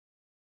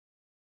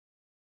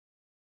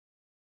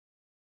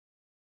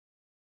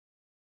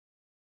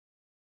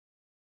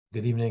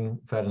Good evening,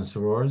 Fad and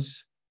Sorors.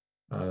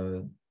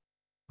 I'm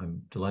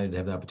delighted to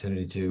have the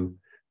opportunity to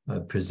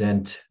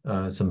present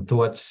some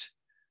thoughts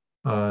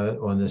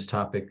on this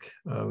topic,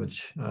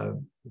 which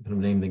I'm going to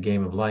name the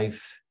game of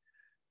life.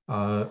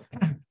 But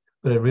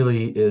it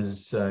really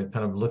is kind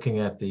of looking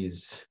at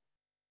these,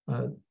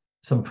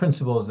 some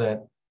principles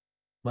that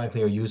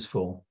likely are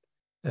useful,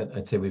 that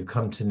I'd say we've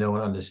come to know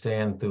and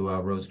understand through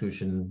our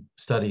Rosicrucian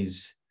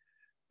studies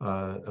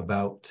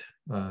about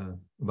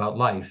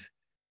life.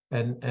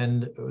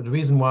 And the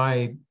reason why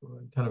I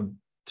kind of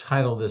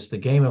titled this "The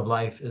Game of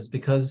Life" is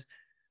because,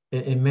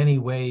 in many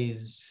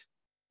ways,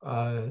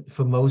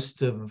 for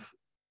most of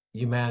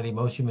humanity,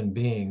 most human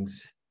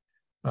beings,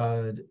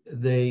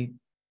 they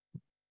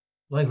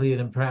likely,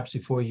 and perhaps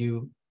before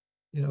you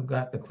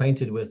got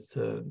acquainted with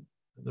the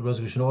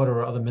Rosicrucian order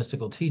or other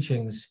mystical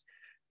teachings,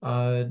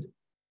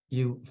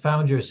 you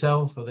found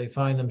yourself, or they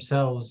find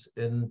themselves,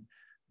 in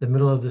the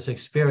middle of this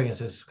experience,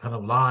 this kind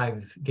of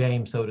live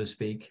game, so to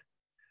speak.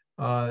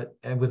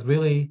 And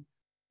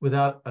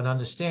without an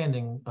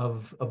understanding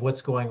of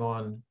what's going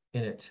on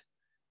in it.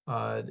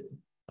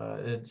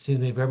 It seems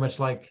to me very much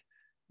like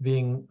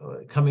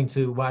coming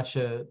to watch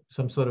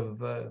some sort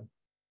of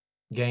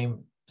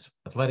game,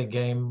 athletic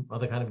game,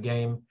 other kind of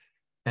game,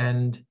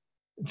 and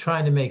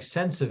trying to make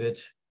sense of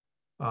it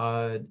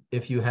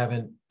if you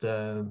haven't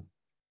been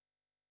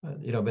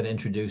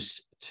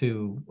introduced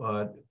to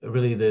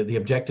really the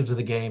objectives of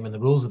the game and the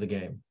rules of the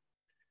game.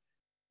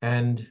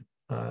 And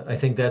I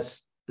think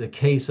that's the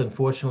case,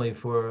 unfortunately,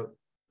 for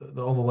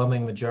the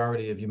overwhelming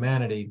majority of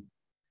humanity.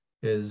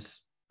 Is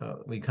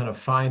we kind of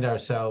find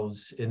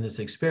ourselves in this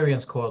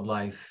experience called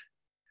life.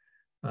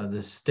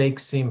 The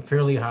stakes seem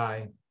fairly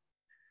high,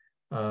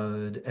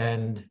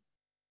 and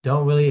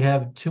don't really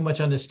have too much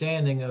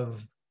understanding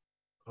of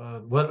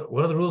what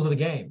are the rules of the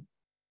game.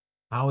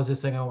 How is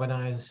this thing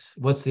organized?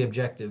 What's the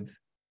objective?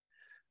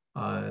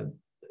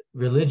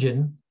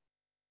 Religion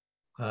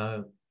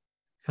kind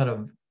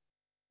of,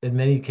 in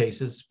many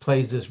cases,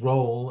 plays this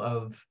role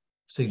of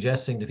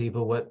suggesting to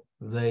people what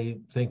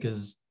they think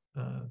is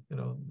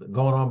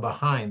going on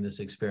behind this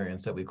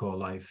experience that we call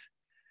life.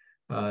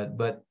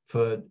 But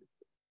for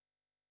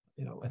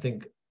I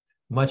think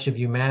much of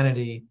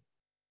humanity,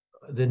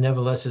 there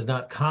nevertheless is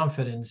not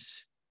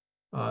confidence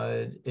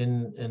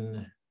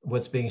in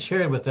what's being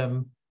shared with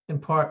them, in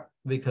part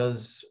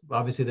because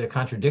obviously they're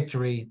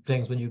contradictory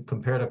things when you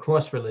compare it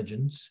across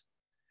religions.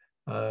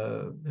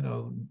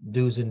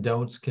 Do's and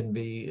don'ts can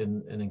be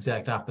in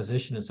exact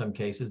opposition in some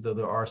cases, though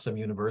there are some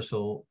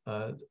universal,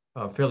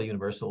 fairly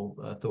universal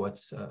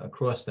thoughts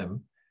across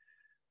them.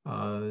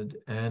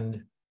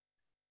 And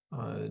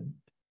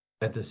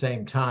at the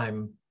same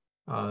time,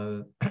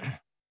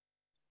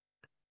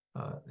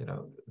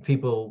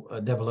 people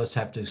nevertheless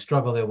have to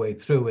struggle their way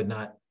through, and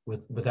not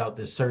without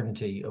this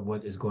certainty of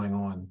what is going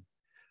on.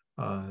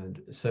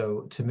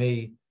 So to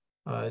me,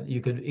 you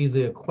could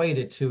easily equate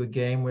it to a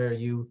game where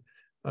you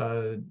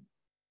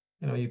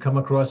come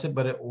across it,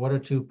 but in order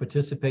to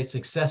participate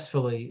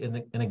successfully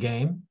in a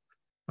game,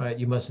 right,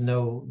 you must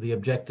know the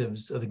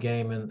objectives of the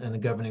game and the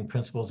governing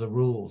principles of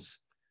rules.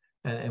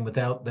 And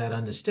without that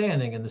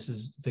understanding, and this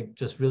is, I think,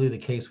 just really the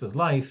case with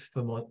life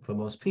for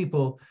most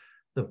people,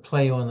 the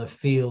play on the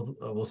field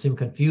will seem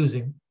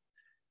confusing.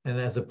 And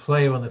as a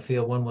player on the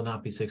field, one will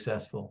not be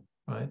successful,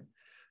 right?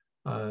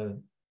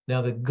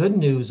 Now, the good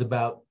news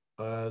about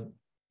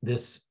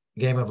this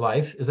game of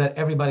life is that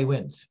everybody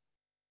wins.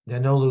 There are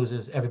no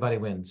losers, everybody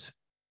wins.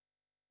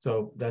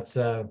 So that's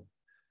the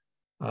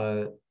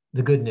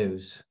good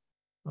news.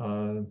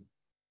 And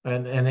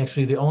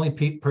actually, the only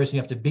person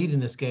you have to beat in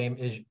this game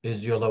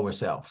is your lower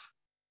self.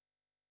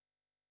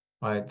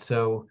 Right?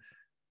 So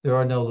there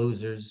are no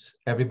losers.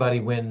 Everybody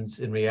wins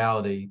in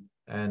reality.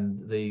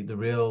 And the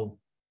real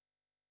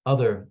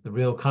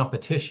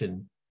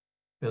competition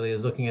really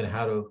is looking at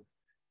how to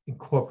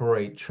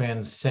incorporate,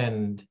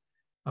 transcend,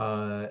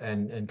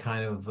 and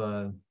kind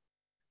of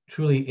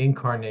truly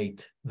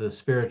incarnate the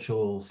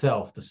spiritual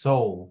self, the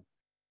soul,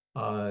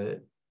 and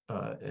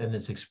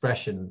its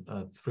expression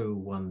through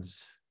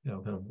one's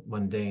kind of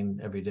mundane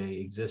everyday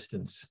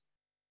existence.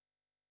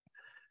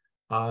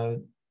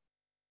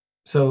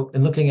 So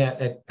in looking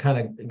at kind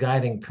of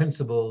guiding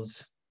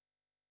principles,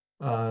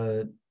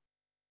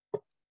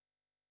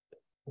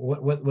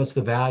 what's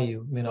the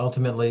value? I mean,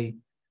 ultimately,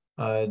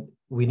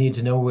 we need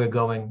to know where we're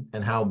going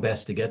and how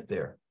best to get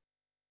there.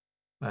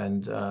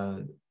 And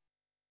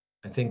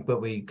I think what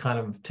we kind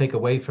of take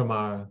away from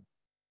our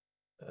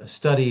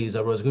studies,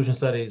 our Rosicrucian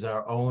studies,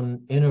 our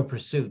own inner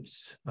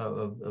pursuits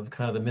of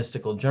kind of the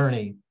mystical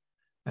journey,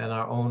 and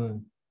our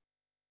own,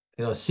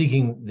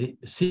 seeking the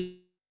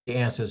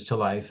answers to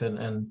life,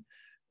 and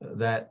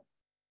that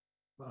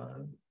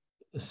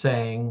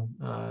saying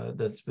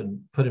that's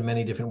been put in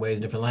many different ways,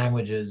 different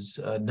languages: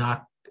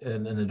 knock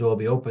and the door will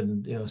be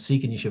opened.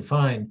 Seek and you should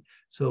find.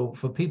 So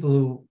for people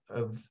who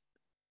have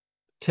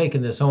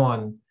taken this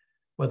on,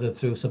 whether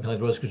through something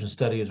like Rosicrucian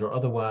studies or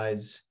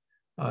otherwise,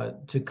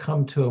 to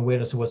come to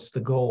awareness of what's the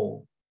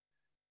goal.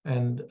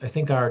 And I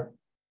think our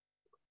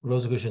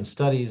Rosicrucian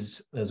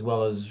studies, as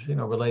well as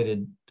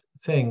related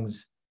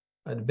things,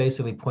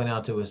 basically point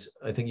out to us,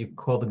 I think you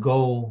call the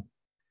goal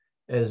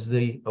as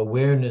the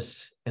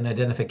awareness and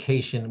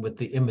identification with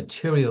the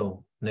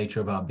immaterial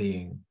nature of our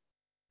being,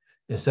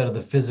 instead of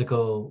the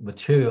physical,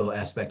 material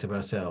aspect of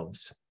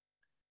ourselves,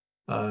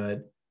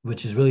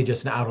 which is really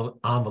just an outer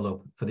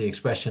envelope for the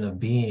expression of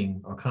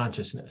being or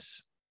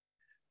consciousness.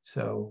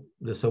 So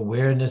this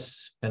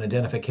awareness and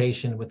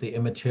identification with the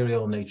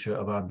immaterial nature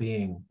of our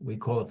being, we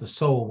call it the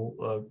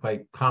soul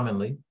quite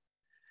commonly.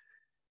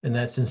 And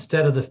that's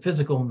instead of the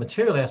physical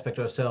material aspect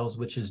of ourselves,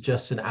 which is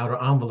just an outer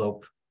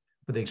envelope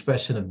for the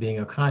expression of being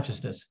or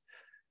consciousness.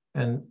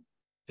 And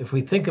if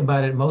we think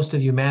about it, most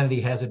of humanity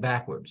has it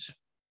backwards,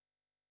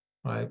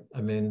 right?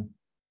 I mean,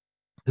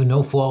 through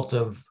no fault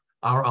of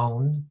our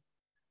own,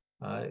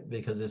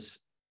 because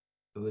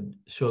it would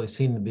surely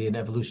seem to be an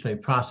evolutionary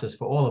process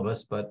for all of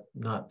us, but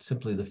not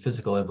simply the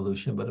physical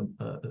evolution, but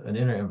an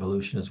inner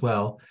evolution as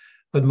well.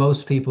 But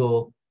most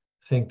people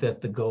think that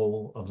the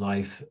goal of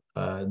life,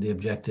 the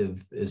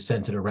objective, is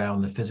centered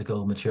around the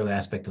physical, material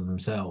aspect of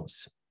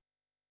themselves.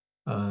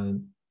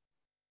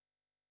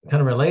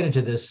 Kind of related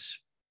to this,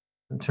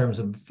 in terms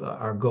of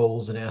our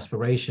goals and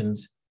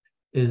aspirations,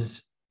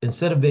 is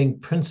instead of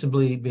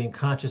principally being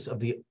conscious of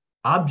the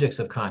objects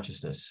of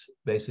consciousness,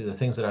 basically the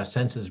things that our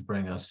senses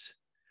bring us,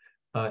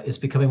 is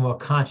becoming more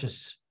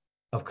conscious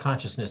of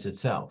consciousness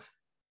itself,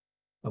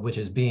 which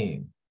is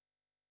being.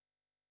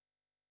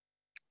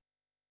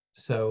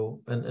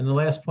 So, and the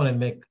last point I'd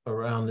make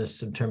around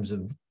this in terms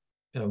of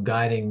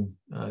guiding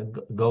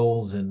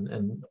goals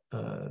and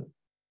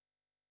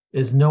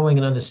is knowing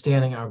and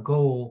understanding our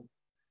goal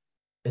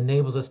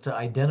enables us to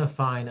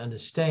identify and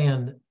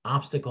understand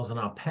obstacles in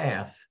our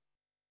path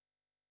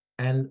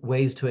and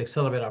ways to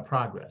accelerate our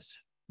progress,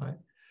 right?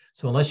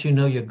 So unless you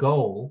know your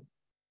goal,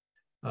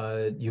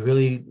 you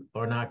really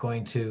are not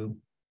going to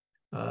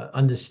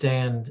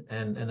understand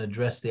and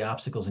address the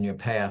obstacles in your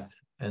path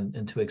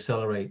and to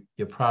accelerate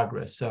your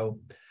progress. So,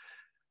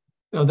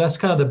 that's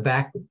kind of the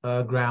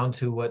background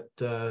to what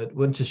I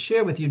wanted to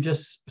share with you,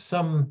 just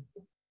some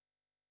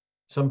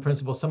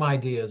principles, some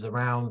ideas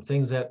around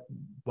things that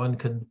one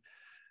could,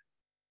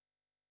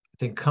 I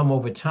think, come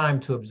over time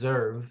to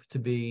observe to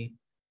be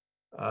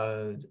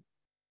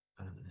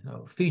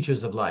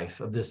features of life,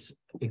 of this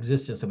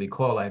existence that we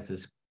call life,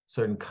 this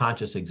certain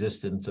conscious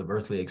existence of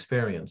earthly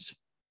experience.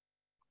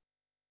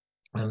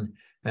 And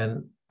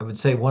I would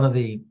say one of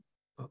the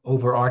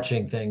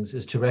overarching things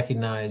is to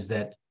recognize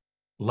that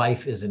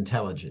life is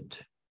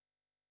intelligent.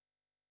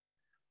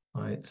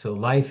 All right, so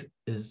life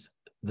is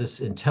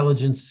this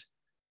intelligence,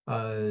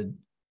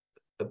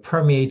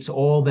 permeates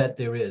all that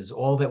there is,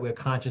 all that we're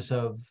conscious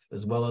of,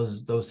 as well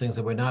as those things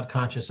that we're not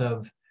conscious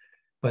of.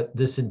 But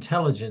this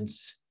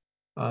intelligence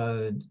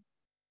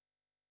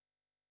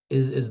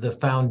is the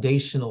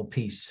foundational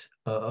piece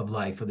of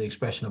life, or the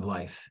expression of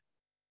life.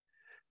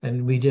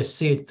 And we just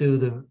see it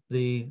through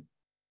the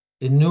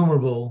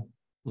innumerable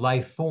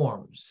life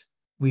forms.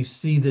 We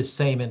see the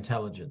same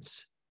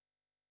intelligence.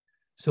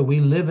 So we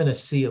live in a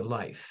sea of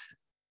life,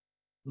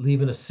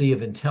 live in a sea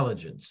of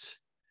intelligence.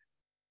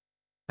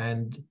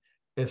 And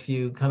if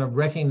you kind of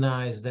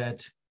recognize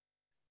that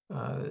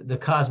the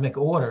cosmic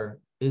order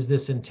is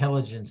this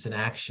intelligence in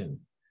action,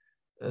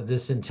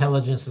 this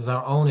intelligence is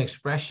our own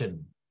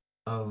expression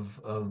of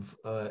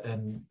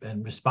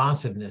and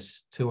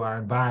responsiveness to our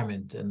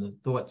environment and the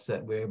thoughts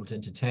that we're able to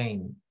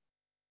entertain.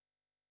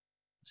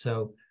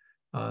 So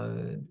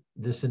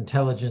this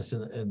intelligence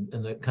and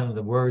the kind of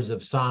the words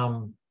of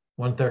Psalm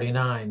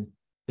 139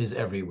 is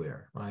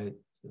everywhere, right?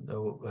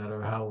 No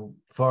matter how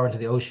far into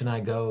the ocean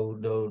I go,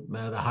 no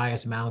matter the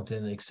highest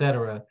mountain,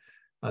 etc.,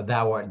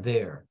 thou art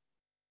there.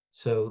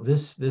 So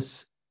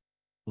this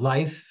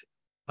life,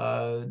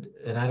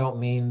 and I don't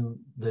mean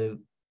the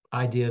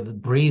idea of the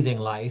breathing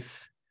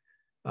life,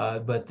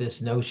 but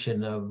this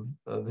notion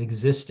of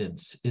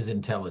existence is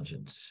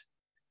intelligence.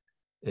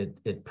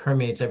 It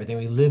permeates everything.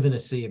 We live in a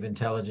sea of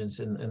intelligence.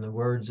 In the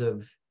words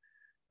of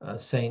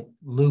Saint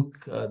Luke,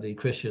 the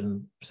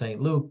Christian Saint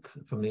Luke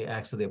from the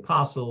Acts of the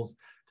Apostles,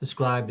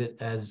 described it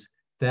as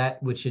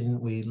that which in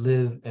we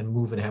live and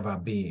move and have our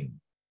being.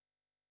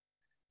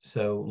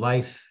 So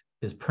life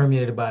is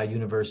permeated by a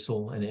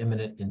universal and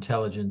immanent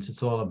intelligence.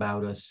 It's all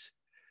about us.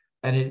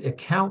 And it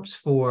accounts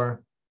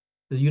for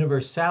the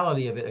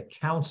universality of it,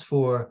 accounts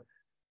for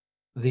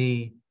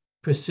the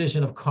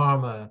precision of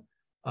karma,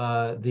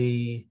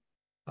 the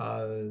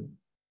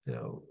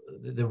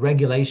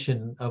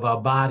regulation of our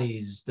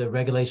bodies, the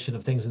regulation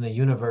of things in the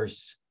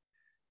universe.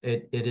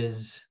 It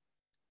is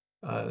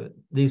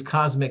these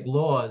cosmic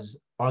laws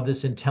are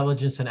this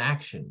intelligence in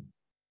action.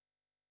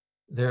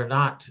 They're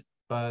not,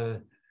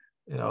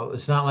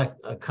 it's not like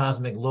a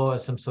cosmic law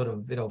is some sort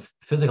of,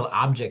 physical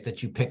object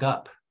that you pick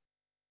up.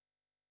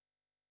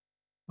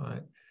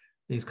 Right?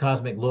 These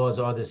cosmic laws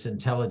are this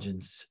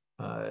intelligence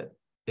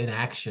in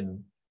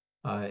action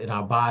in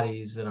our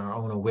bodies, in our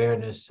own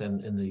awareness,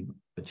 and in the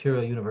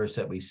material universe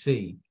that we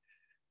see.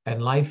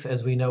 And life,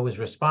 as we know, is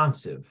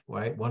responsive,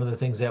 right? One of the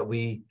things that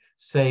we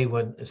say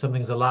when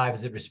something's alive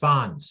is it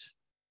responds.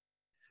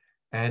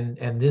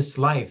 And this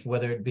life,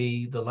 whether it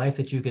be the life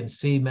that you can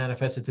see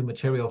manifested through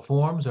material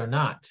forms or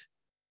not,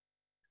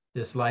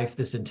 this life,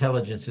 this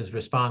intelligence is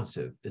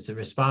responsive. It's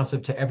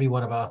responsive to every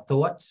one of our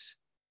thoughts,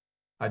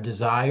 our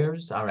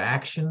desires, our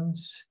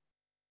actions,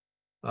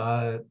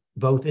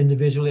 both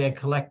individually and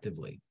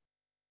collectively.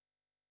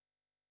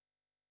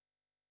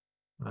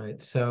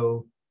 Right.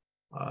 So,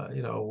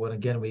 when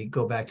again we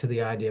go back to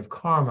the idea of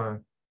karma,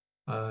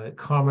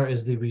 karma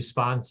is the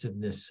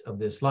responsiveness of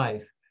this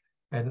life,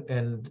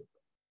 and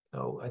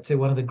I'd say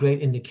one of the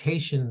great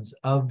indications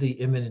of the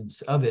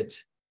imminence of it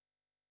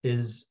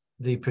is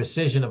the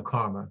precision of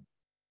karma,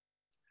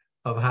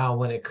 of how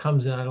when it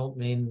comes in, I don't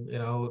mean,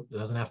 it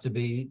doesn't have to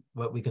be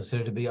what we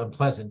consider to be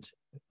unpleasant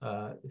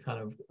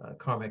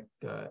karmic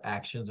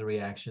actions or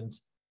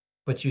reactions,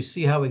 but you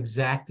see how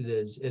exact it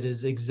is. It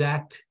is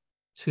exact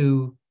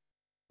to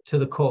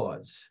the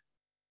cause.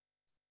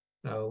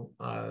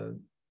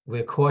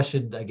 We're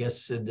cautioned, I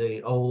guess, in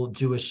the old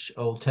Jewish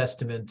Old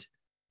Testament,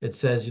 it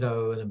says, and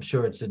I'm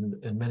sure it's in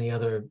many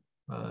other,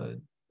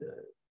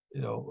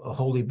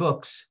 holy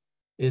books,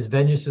 is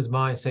vengeance is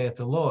mine, saith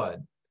the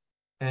Lord.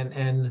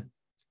 And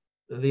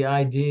the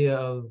idea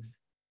of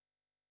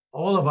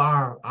all of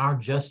our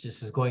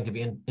justice is going to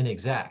be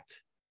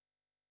inexact.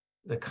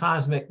 The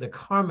karmic,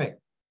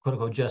 quote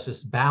unquote,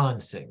 justice,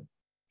 balancing,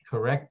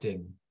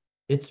 correcting,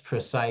 it's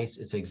precise,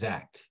 it's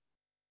exact.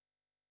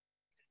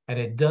 And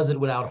it does it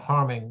without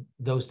harming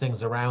those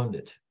things around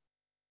it.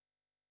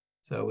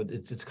 So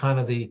it's kind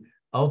of the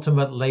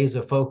ultimate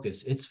laser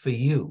focus. It's for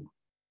you,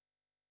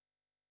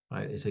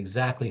 right? It's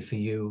exactly for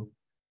you.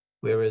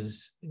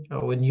 Whereas,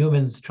 when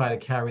humans try to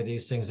carry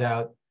these things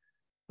out,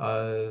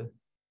 there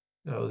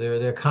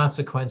are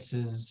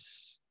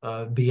consequences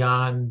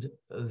beyond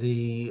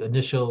the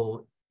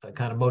initial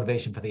kind of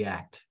motivation for the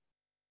act,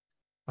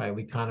 right?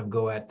 We kind of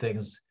go at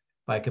things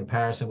by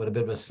comparison with a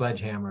bit of a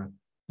sledgehammer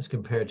as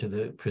compared to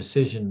the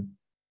precision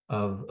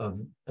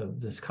of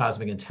this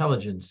cosmic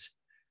intelligence.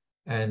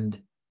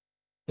 And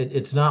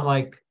it's not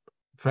like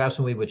perhaps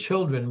when we were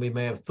children, we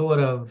may have thought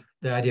of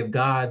the idea of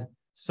God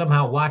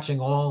somehow watching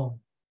all,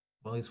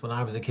 well, at least when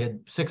I was a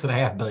kid,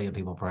 6.5 billion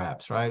people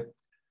perhaps, right?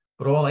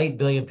 But all 8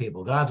 billion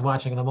people, God's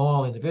watching them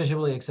all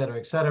individually, et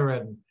cetera,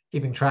 and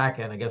keeping track,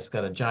 and I guess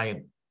got a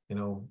giant,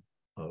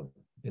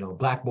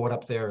 blackboard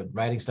up there and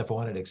writing stuff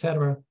on it, et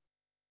cetera.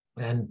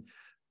 And,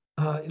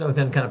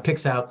 then kind of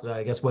picks out,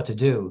 I guess, what to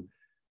do.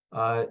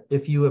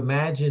 If you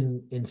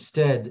imagine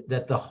instead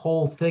that the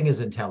whole thing is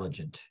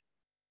intelligent,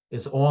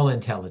 it's all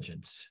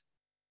intelligence,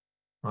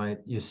 right?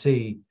 You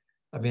see,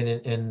 I mean,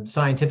 in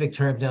scientific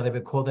terms now, they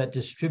would call that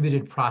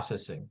distributed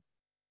processing,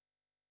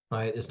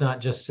 right? It's not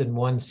just in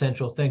one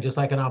central thing, just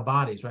like in our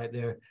bodies, right?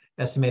 They're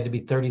estimated to be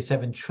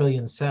 37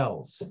 trillion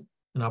cells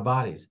in our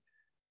bodies.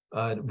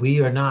 We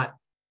are not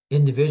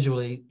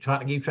individually trying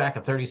to keep track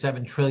of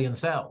 37 trillion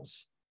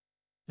cells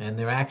and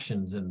their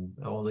actions and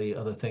all the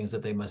other things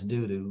that they must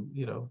do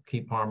to,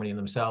 keep harmony in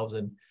themselves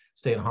and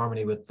stay in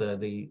harmony with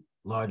the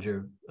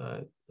larger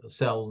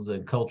cells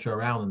and culture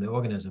around them, the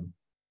organism.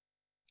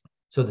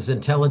 So this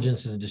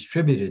intelligence is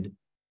distributed.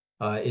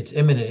 It's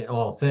immanent in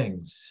all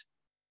things.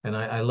 And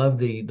I love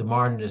the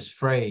modernist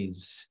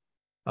phrase,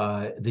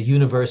 the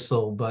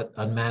universal but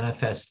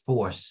unmanifest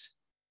force,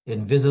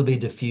 invisibly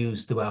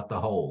diffused throughout the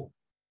whole.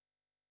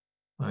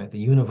 Right? The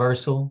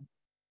universal,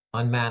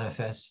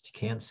 unmanifest, you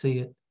can't see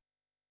it,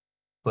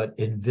 but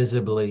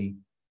invisibly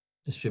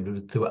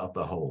distributed throughout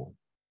the whole.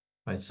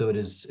 Right? So it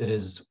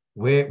is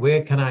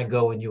where can I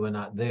go when you are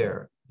not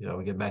there?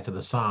 We get back to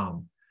the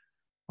Psalm,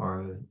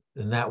 or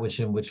in that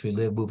in which we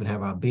live, move, and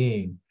have our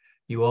being.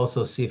 You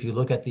also see, if you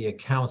look at the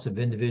accounts of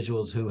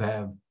individuals who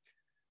have,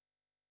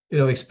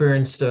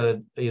 experienced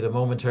either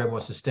momentary or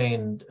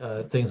sustained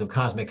things of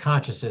cosmic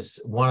consciousness,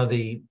 one of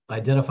the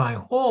identifying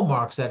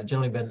hallmarks that have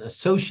generally been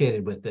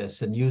associated with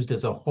this and used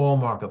as a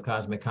hallmark of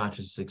cosmic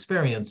consciousness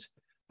experience,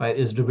 right,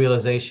 is the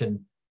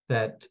realization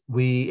that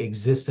we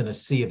exist in a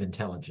sea of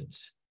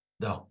intelligence.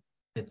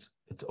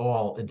 It's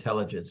all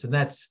intelligence, and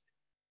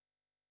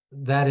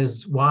that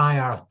is why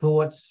our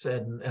thoughts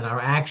and our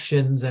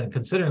actions, and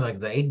considering like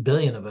the 8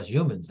 billion of us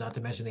humans, not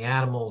to mention the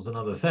animals and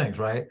other things,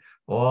 right?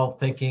 All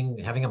thinking,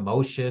 having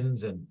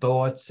emotions and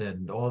thoughts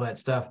and all that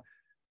stuff,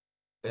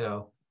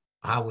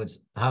 how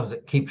does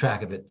it keep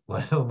track of it?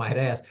 What I might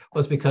ask. Well,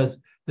 it's because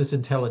this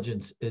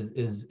intelligence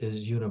is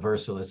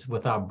universal. It's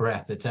with our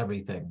breath, it's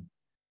everything.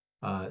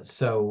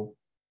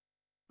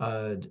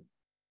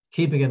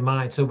 Keeping in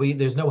mind, so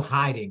there's no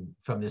hiding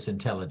from this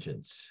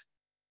intelligence.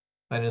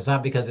 And it's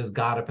not because it's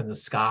God up in the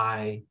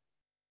sky,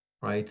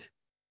 right?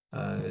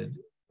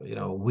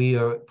 We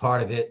are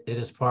part of it. It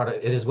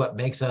is what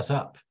makes us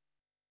up.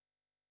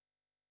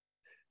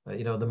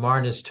 The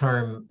modernist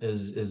term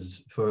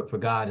is for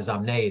God is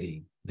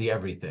omneity, the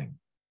everything,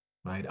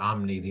 right?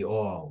 Omni, the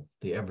all,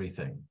 the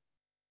everything,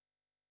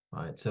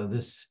 right? So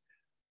this,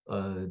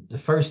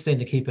 the first thing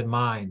to keep in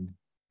mind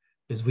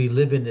is we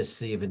live in this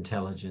sea of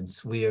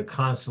intelligence. We are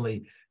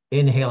constantly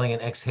inhaling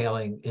and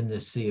exhaling in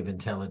this sea of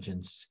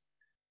intelligence.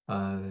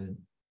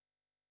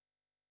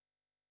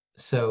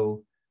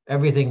 So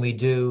everything we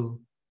do,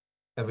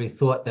 every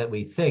thought that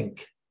we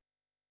think,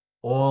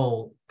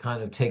 all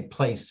kind of take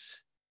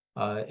place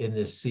in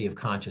this sea of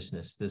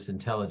consciousness, this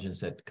intelligence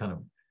that kind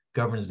of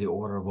governs the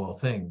order of all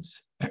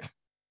things.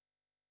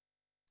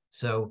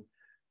 So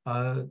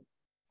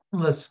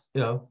let's,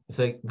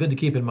 say good to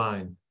keep in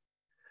mind.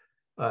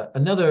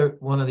 Another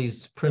one of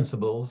these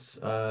principles,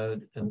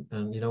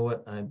 and you know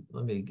what?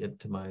 Let me get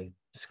to my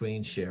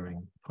screen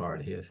sharing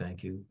part here.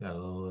 Thank you. Got a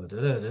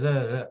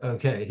little,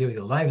 okay, here we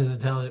go. Life is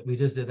intelligent. We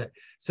just did that.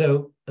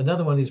 So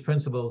another one of these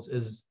principles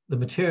is the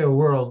material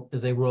world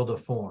is a world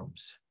of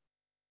forms.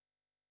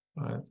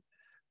 All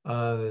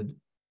right.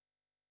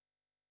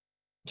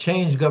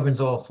 Change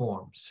governs all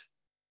forms.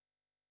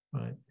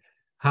 Right.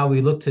 How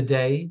we look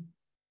today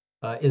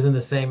isn't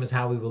the same as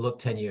how we will look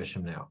 10 years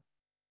from now.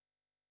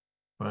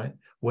 Right?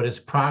 What is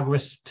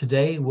progress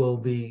today will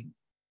be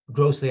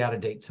grossly out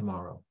of date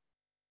tomorrow.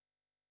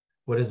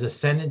 What is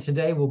ascendant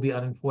today will be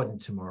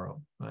unimportant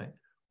tomorrow. Right?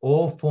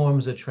 All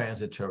forms are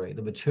transitory.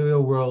 The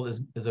material world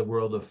is a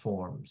world of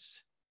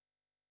forms.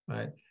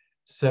 Right?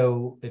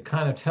 So it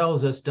kind of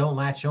tells us don't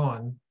latch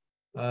on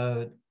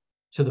to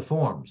the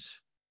forms.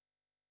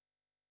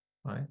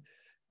 Right?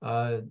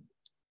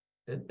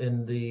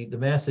 And the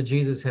Master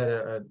Jesus had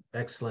an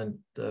excellent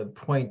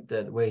point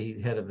that way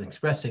he had of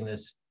expressing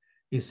this.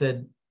 He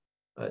said,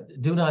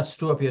 do not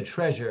store up your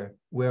treasure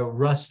where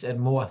rust and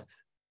moth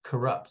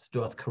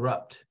doth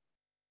corrupt.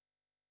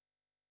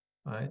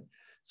 Right?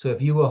 So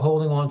if you were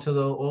holding on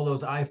to all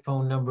those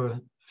iPhone number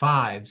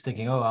 5s,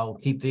 thinking, oh, I'll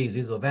keep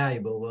these are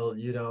valuable. Well,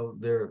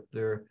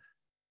 they're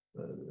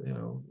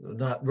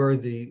not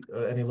worthy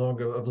any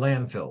longer of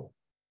landfill.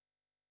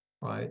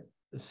 Right?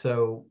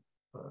 So,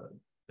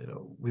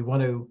 we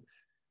want to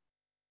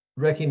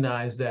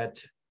recognize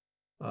that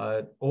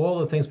all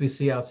the things we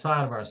see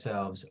outside of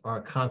ourselves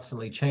are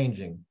constantly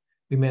changing.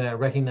 We may not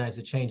recognize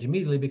the change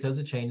immediately because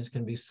the changes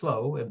can be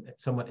slow and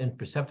somewhat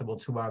imperceptible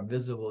to our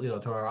visible,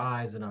 to our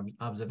eyes and our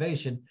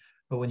observation.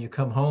 But when you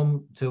come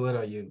home to it,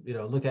 or you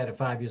look at it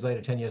 5 years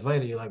later, 10 years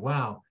later, you're like,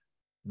 wow,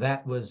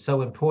 that was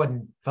so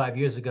important 5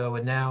 years ago,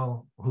 and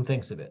now who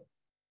thinks of it,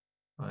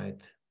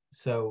 right?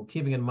 So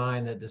keeping in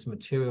mind that this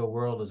material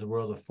world is a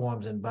world of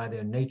forms, and by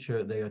their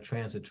nature, they are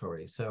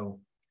transitory. So,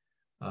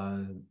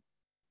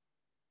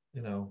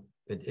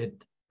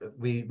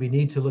 we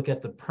need to look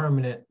at the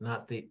permanent,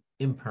 not the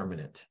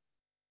impermanent.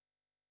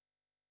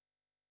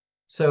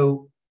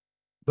 So,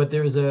 but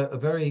there's a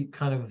very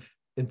kind of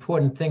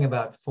important thing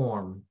about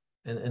form,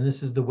 and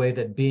this is the way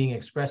that being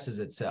expresses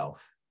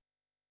itself,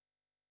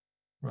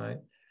 right?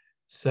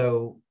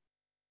 So,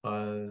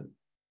 if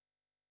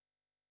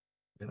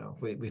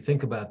we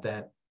think about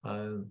that,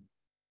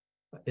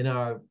 in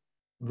our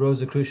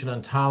Rosicrucian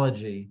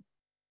ontology,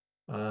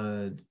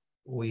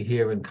 we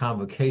hear in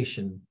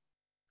convocation,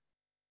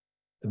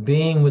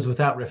 being was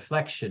without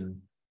reflection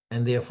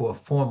and therefore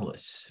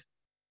formless.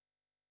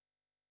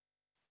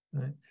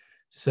 Right?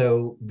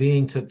 So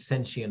being took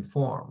sentient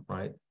form,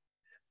 right?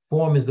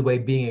 Form is the way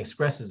being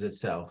expresses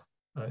itself,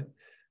 right?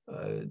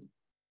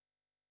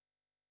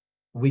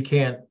 We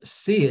can't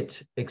see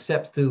it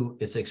except through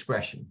its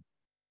expression.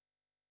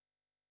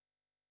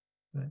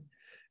 Right?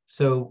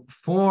 So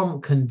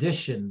form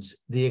conditions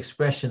the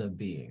expression of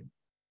being.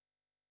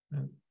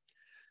 Right?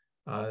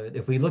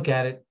 If we look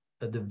at it,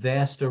 the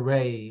vast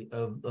array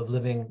of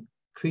living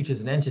creatures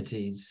and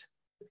entities,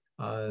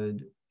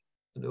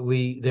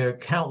 they're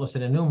countless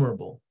and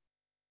innumerable.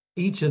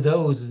 Each of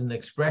those is an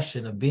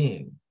expression of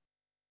being.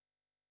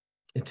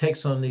 It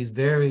takes on these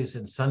various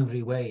and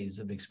sundry ways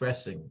of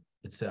expressing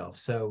itself.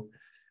 So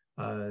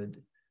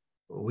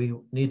we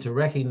need to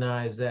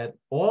recognize that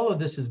all of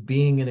this is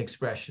being and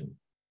expression.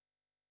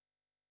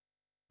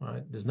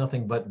 Right? There's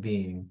nothing but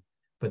being,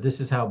 but this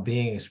is how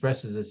being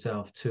expresses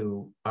itself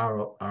to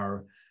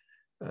our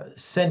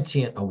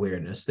sentient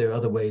awareness. There are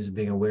other ways of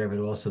being aware of it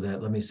also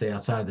that, let me say,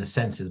 outside of the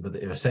senses, but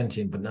they are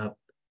sentient, but not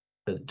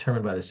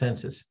determined by the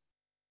senses.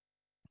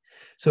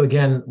 So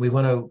again, we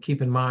want to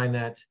keep in mind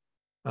that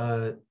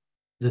the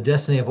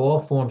destiny of all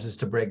forms is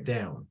to break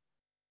down,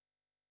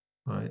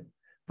 right?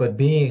 But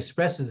being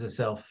expresses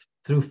itself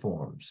through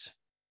forms,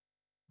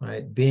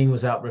 right? Being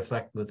without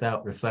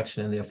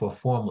reflection and therefore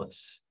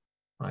formless,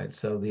 right?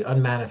 So the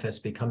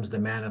unmanifest becomes the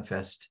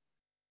manifest,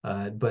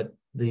 but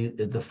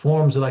the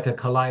forms are like a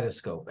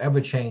kaleidoscope,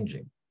 ever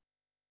changing.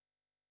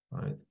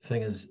 Right? The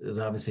thing is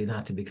obviously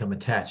not to become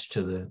attached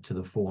to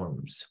the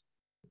forms.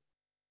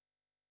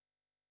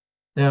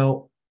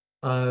 Now,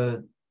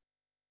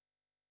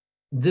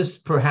 this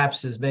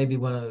perhaps is maybe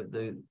one of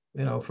the,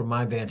 from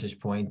my vantage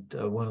point,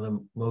 one of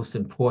the most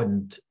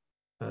important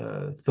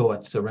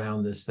thoughts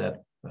around this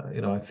that,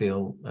 I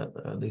feel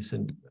at least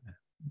I'd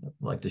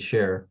like to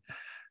share.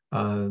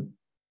 And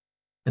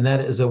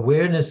that is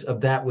awareness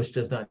of that which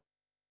does not.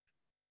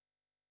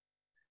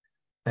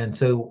 And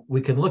so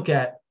we can look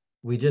at,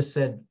 we just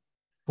said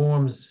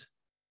forms,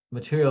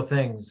 material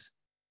things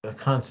are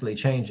constantly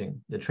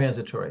changing, they're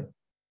transitory.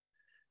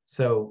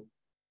 So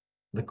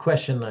the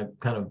question I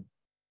kind of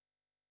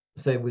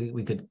say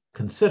we could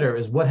consider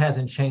is what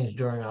hasn't changed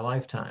during our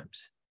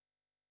lifetimes.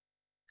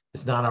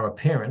 It's not our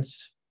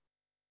appearance.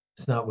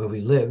 It's not where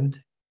we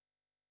lived.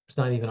 It's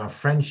not even our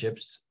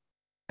friendships.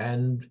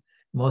 And in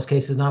most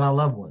cases, not our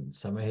loved ones.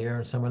 Some are here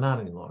and some are not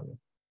any longer.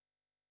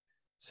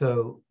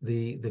 So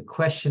the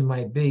question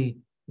might be,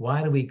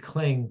 why do we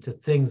cling to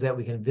things that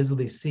we can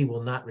visibly see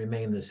will not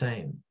remain the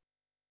same?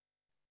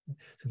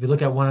 So if you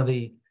look at one of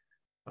the,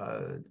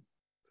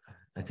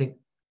 I think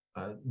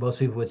most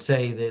people would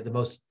say the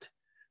most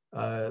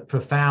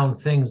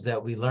profound things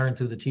that we learn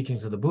through the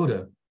teachings of the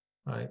Buddha,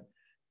 right,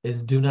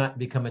 is do not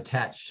become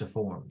attached to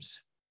forms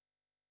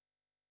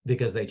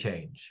because they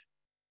change,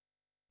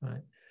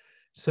 right?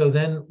 So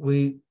then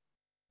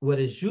what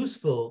is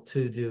useful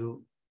to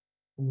do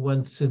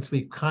since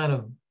we kind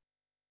of,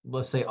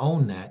 let's say,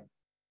 own that,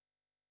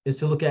 is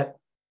to look at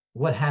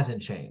what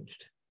hasn't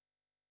changed.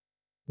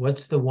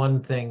 What's the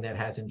one thing that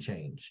hasn't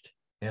changed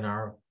in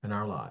our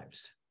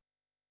lives?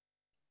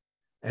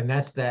 And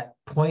that's that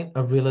point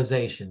of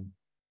realization,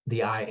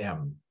 the I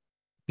am,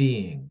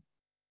 being.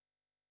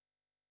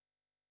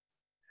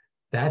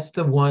 That's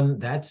the one,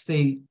 that's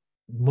the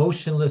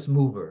motionless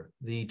mover,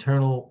 the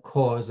eternal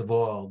cause of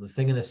all, the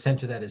thing in the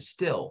center that is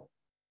still,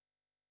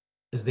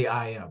 is the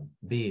I am,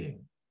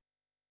 being.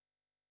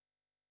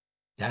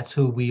 That's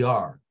who we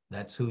are.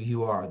 That's who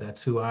you are.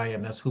 That's who I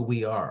am. That's who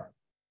we are.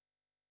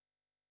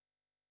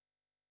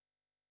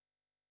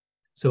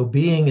 So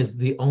being is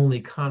the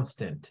only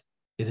constant.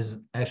 It is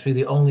actually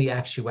the only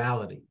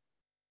actuality.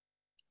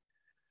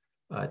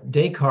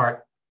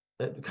 Descartes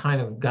kind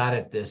of got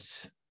at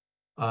this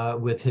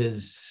with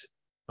his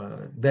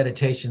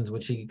meditations,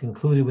 which he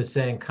concluded with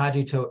saying,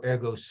 cogito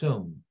ergo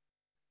sum.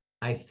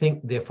 I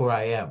think, therefore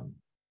I am.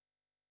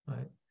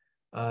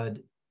 Right?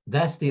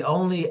 That's the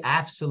only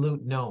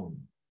absolute known.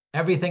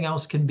 Everything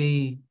else can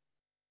be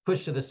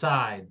pushed to the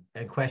side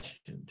and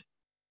questioned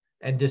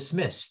and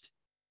dismissed,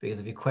 because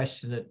if you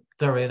question it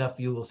thoroughly enough,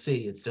 you will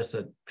see it's just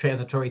a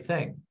transitory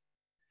thing.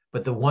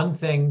 But the one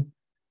thing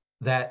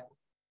that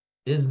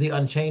is the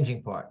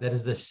unchanging part, that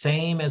is the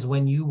same as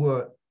when you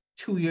were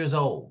 2 years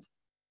old,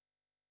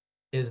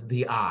 is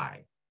the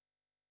I.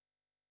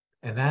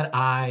 And that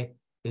I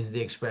is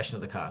the expression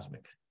of the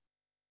cosmic.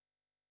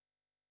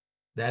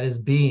 That is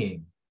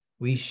being.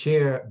 We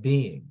share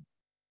being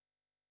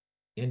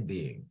in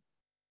being.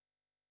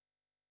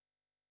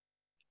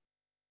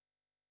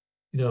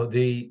 You know,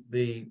 the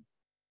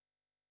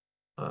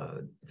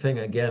thing,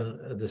 again,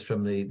 this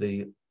from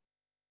the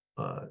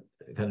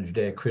kind of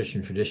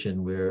Judeo-Christian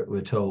tradition, where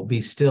we're told,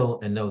 be still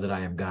and know that I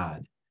am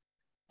God.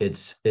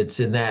 It's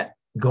in that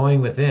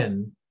going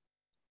within,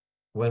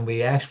 when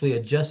we actually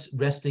are just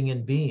resting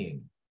in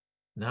being,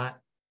 not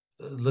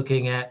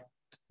looking at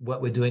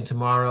what we're doing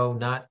tomorrow,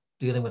 not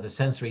dealing with the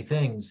sensory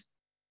things.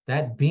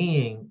 That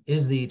being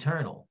is the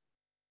eternal.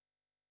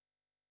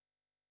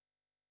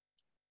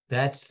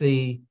 That's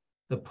the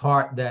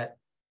part that,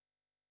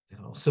 you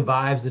know,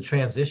 survives the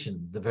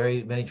transition, the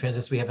very many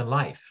transitions we have in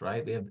life,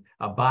 right? We have,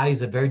 our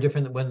bodies are very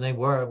different than when they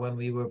were when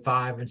we were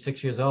 5 and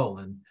 6 years old.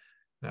 And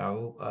you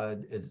know,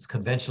 it's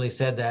conventionally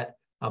said that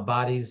our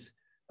bodies,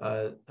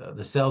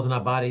 the cells in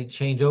our body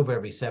change over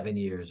every 7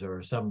 years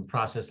or some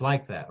process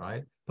like that,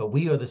 right? But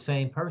we are the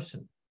same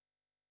person.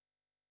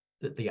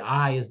 The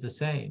I is the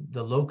same.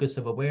 The locus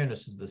of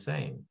awareness is the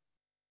same.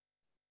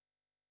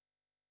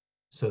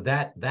 So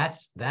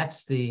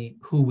that's the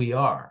who we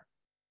are.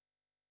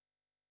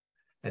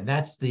 And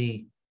that's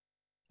the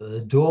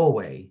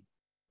doorway,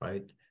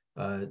 right?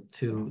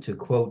 To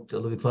quote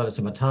Louis Claudius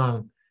of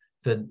Matam,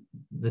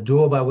 the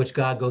door by which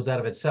God goes out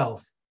of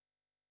itself,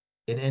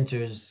 it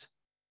enters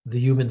the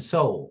human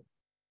soul,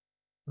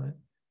 right?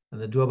 And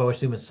the door by which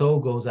the human soul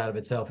goes out of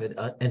itself, it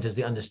enters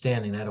the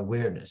understanding, that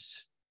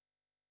awareness.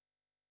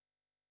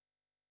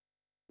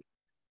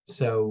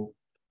 So,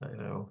 you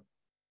know,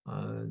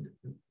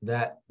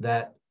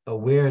 that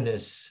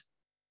awareness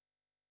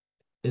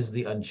is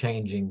the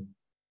unchanging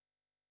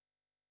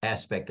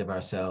aspect of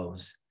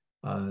ourselves.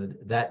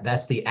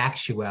 That's the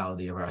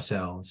actuality of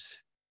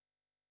ourselves,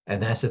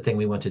 and that's the thing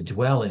we want to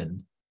dwell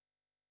in,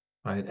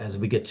 right? As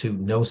we get to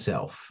know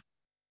self,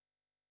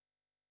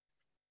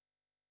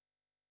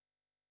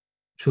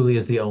 truly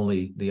is the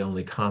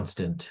only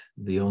constant,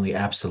 the only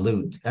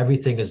absolute.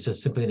 Everything is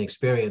just simply an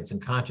experience in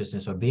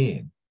consciousness or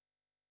being.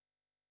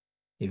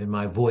 Even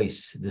my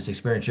voice, this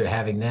experience you're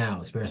having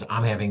now, experience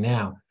I'm having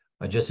now,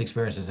 are just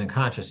experiences in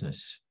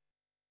consciousness.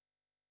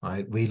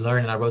 Right? We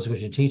learn in our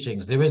Rosicrucian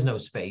teachings, there is no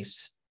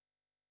space.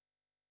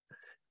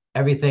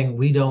 Everything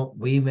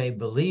we may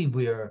believe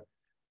we are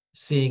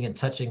seeing and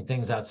touching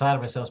things outside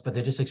of ourselves, but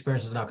they're just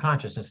experiences in our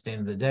consciousness at the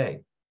end of the day.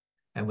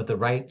 And with the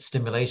right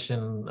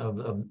stimulation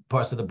of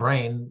parts of the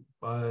brain,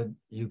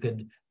 you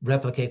could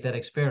replicate that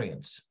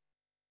experience.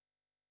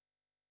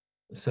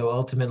 So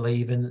ultimately,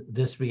 even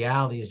this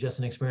reality is just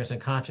an experience in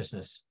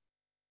consciousness,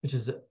 which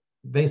is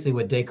basically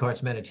what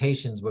Descartes'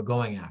 meditations were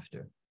going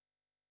after.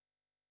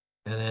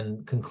 And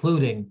then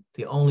concluding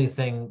the only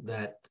thing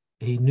that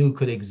he knew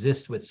could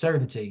exist with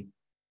certainty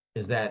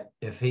is that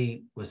if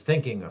he was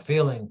thinking or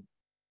feeling,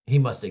 he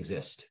must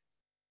exist.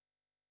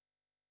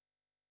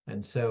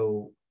 And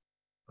so,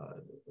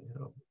 you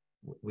know,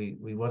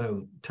 we want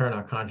to turn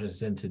our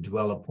consciousness in to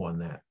dwell upon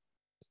that.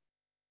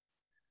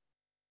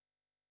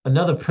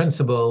 Another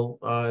principle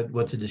I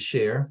wanted to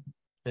share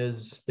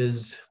is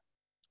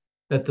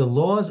that the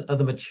laws of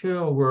the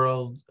material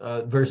world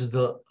versus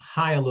the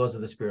higher laws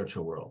of the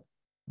spiritual world,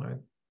 right?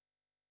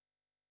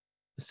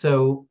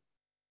 So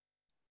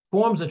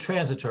forms are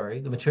transitory,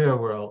 the material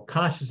world.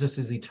 Consciousness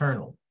is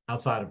eternal,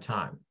 outside of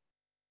time,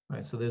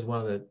 right? So there's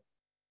one of the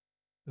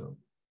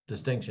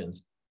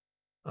distinctions.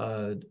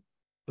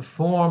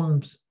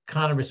 Forms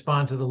kind of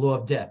respond to the law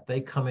of death.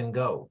 They come and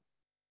go,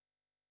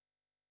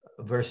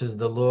 versus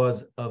the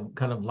laws of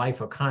kind of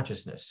life or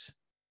consciousness.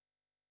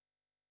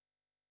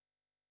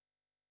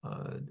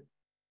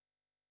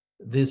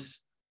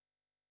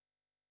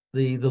 The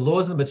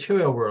laws of the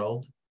material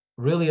world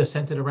really are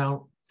centered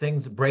around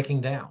things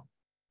breaking down,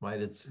 right?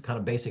 It's kind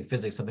of basic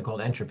physics, something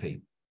called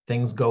entropy.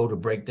 Things go to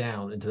break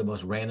down into the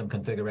most random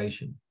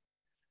configuration.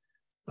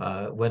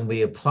 When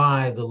we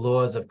apply the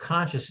laws of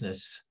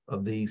consciousness,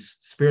 of the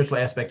spiritual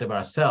aspect of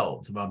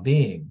ourselves, of our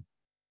being,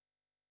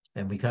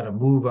 and we kind of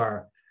move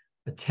our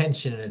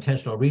attention and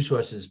intentional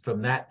resources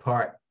from that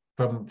part,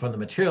 from the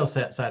material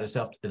side of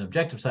self, an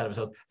objective side of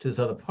self, to this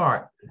other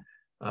part,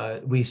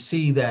 we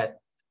see that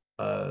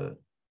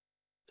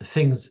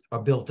things are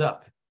built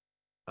up.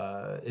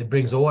 It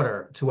brings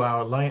order to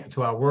our land,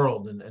 to our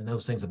world, and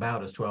those things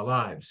about us, to our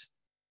lives.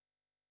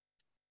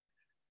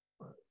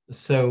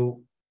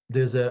 So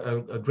there's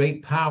a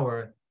great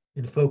power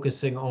in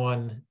focusing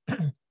on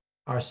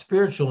our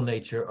spiritual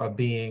nature of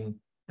being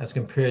as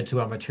compared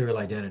to our material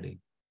identity.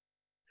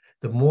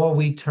 The more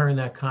we turn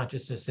that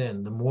consciousness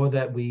in, the more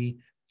that we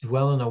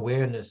dwell in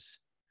awareness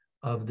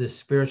of this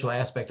spiritual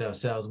aspect of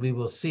ourselves, we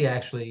will see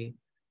actually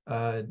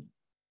that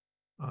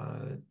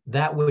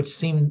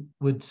which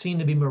would seem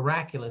to be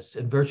miraculous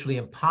and virtually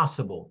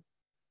impossible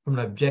from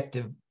an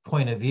objective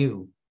point of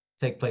view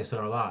take place in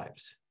our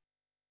lives,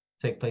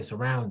 take place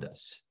around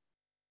us.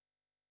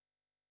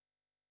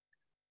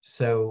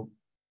 So,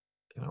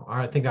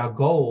 I think our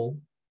goal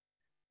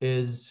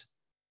is,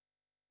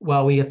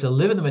 while we have to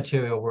live in the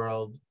material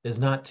world, is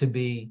not to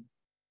be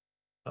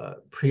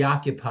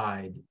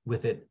preoccupied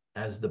with it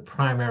as the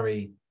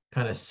primary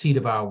kind of seat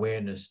of our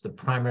awareness, the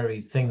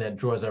primary thing that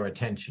draws our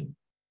attention.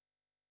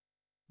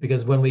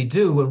 Because when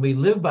we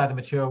live by the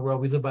material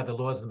world, we live by the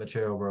laws of the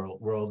material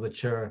world,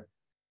 which are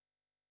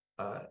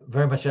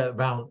very much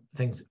around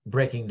things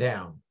breaking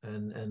down,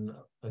 and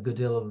a good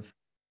deal of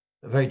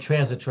very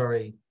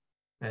transitory,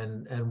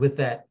 and with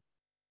that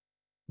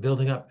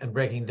building up and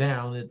breaking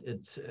down,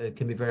 it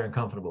can be very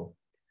uncomfortable.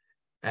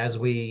 As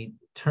we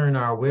turn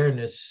our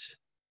awareness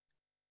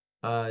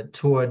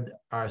toward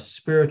our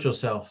spiritual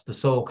self, the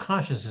soul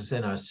consciousness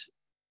in us,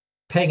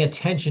 paying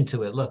attention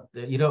to it. Look,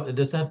 it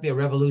doesn't have to be a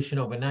revolution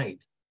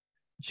overnight.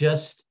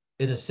 Just,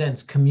 in a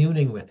sense,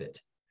 communing with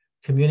it,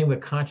 communing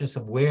with conscious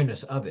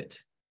awareness of it,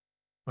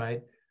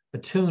 right?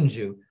 Attunes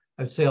you.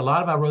 I would say a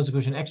lot of our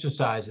Rosicrucian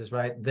exercises,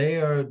 right, they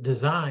are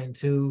designed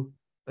to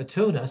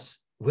attune us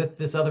with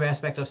this other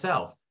aspect of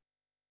self.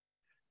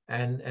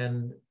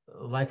 And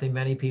likely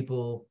many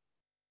people,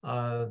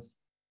 have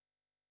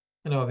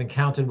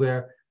encountered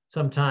where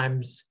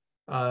sometimes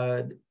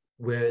where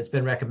it's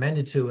been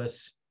recommended to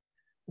us,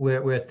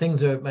 where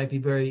things might be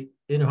very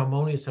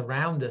inharmonious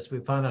around us. We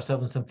find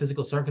ourselves in some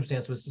physical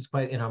circumstance which is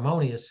quite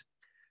inharmonious,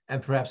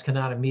 and perhaps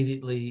cannot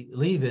immediately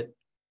leave it,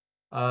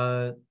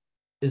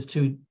 is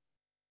to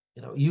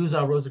use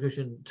our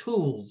Rosicrucian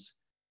tools,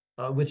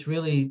 which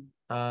really,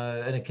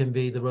 and it can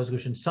be the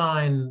Rosicrucian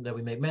sign that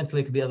we make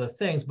mentally, it could be other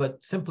things,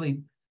 but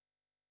simply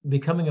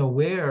becoming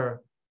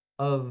aware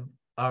of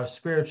our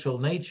spiritual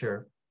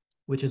nature,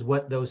 which is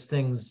what those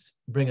things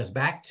bring us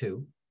back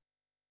to.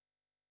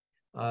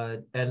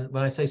 And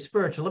when I say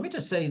spiritual, let me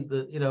just say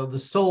the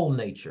soul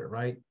nature,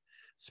 right?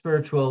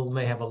 Spiritual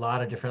may have a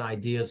lot of different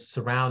ideas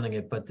surrounding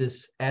it, but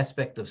this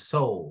aspect of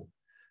soul,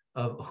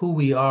 of who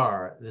we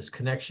are, this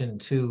connection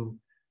to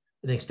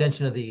an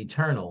extension of the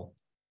eternal,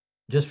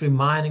 just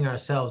reminding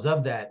ourselves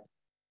of that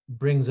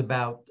brings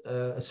about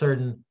a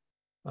certain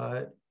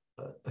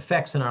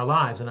effects in our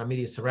lives and our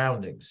immediate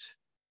surroundings.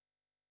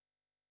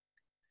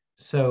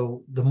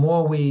 So the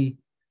more we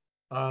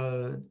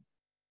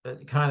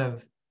kind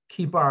of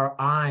keep our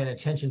eye and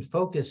attention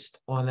focused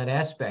on that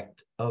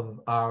aspect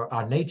of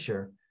our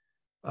nature,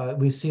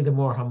 we see the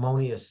more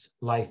harmonious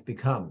life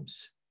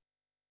becomes.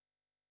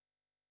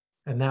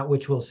 And that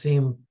which will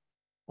seem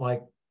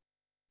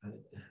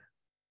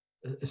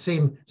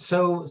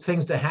so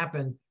things to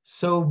happen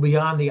so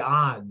beyond the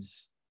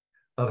odds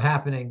of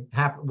happening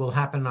will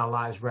happen in our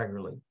lives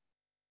regularly.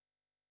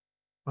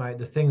 Right?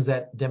 The things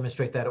that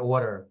demonstrate that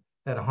order,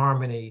 that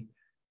harmony.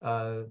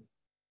 I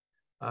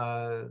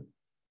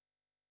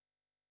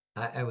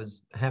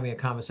was having a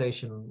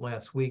conversation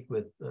last week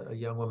with a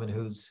young woman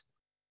who's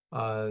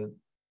on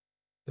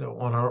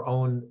her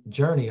own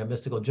journey, a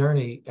mystical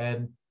journey,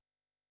 and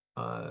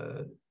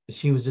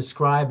she was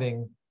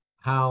describing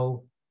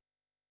how,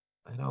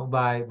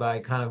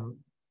 by kind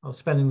of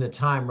spending the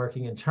time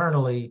working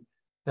internally,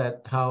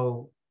 that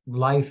how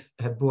life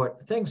had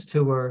brought things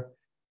to her,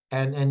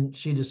 and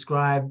she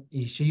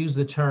used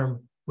the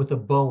term with a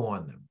bow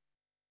on them,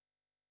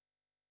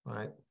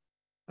 right?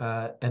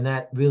 And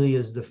that really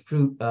is the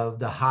fruit of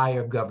the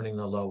higher governing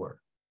the lower.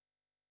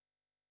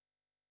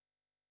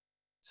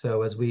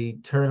 So as we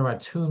turn our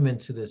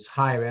attunement to this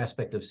higher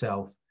aspect of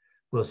self,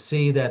 we'll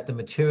see that the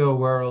material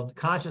world,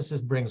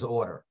 consciousness brings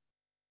order,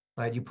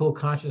 right? You pull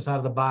consciousness out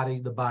of the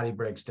body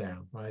breaks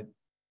down, right?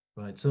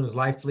 Right. As soon as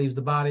life leaves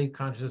the body,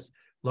 consciousness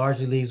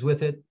largely leaves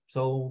with it,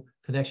 soul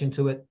connection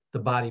to it, the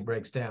body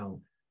breaks down.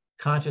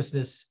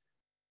 Consciousness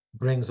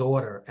brings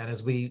order. And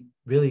as we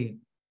really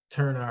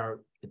turn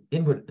our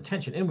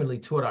attention inwardly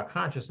toward our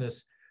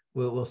consciousness,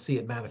 we'll see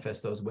it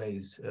manifest those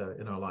ways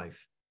in our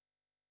life.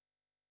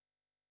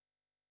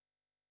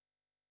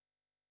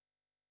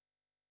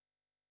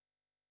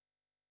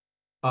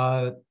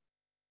 I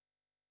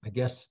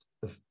guess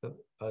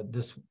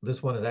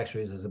this one is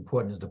actually as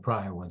important as the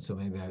prior one, so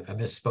maybe I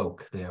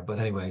misspoke there. But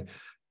anyway,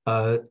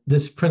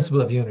 this principle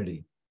of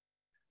unity,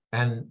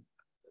 and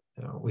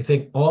we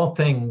think all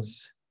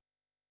forms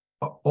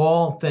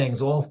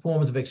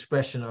of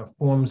expression are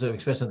forms of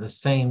expression of the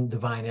same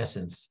divine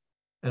essence,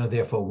 and are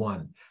therefore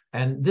one.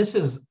 And this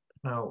is,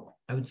 I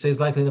would say, is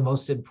likely the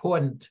most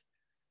important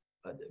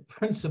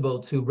principle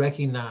to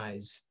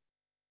recognize.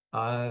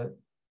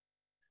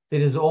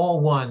 It is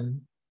all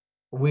one.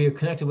 We are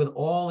connected with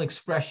all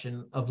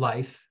expression of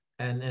life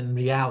and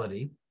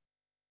reality,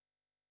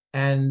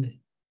 and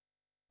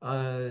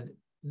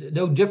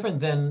no different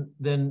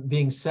than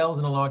being cells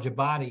in a larger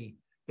body.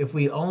 If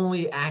we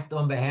only act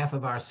on behalf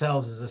of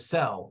ourselves as a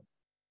cell,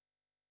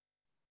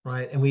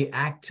 right, and we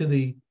act to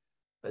the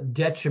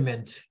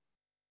detriment,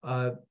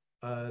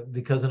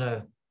 because in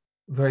a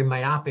very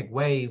myopic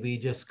way, we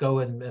just go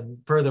and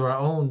further our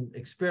own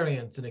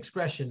experience and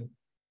expression,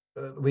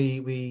 we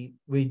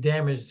will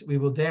damage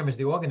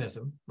the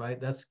organism,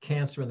 right? That's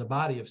cancer in the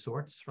body of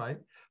sorts, right?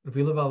 If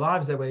we live our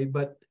lives that way,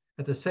 but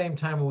at the same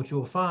time, what you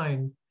will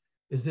find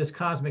is this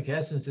cosmic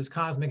essence, this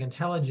cosmic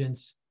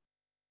intelligence,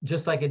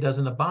 just like it does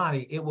in the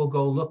body, it will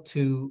go look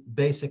to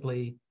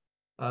basically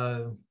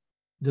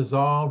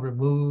dissolve,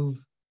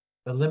 remove,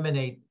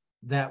 eliminate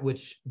that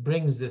which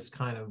brings this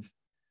kind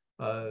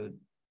of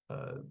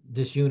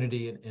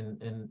disunity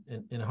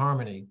in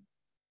harmony.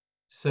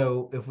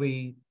 So if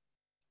we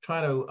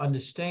try to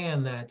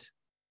understand that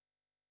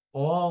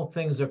all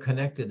things are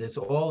connected, it's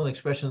all an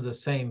expression of the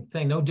same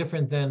thing, no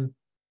different than,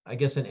 I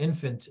guess, an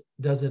infant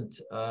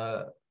doesn't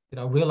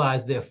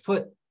realize their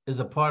foot is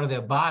a part of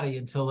their body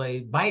until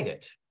they bite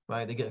it,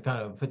 right? They get kind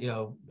of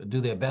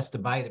do their best to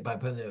bite it by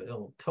putting their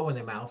little toe in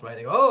their mouth, right?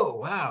 They go, oh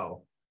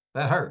wow,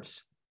 that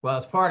hurts. Well,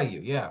 it's part of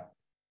you, yeah.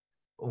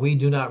 We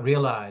do not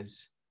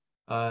realize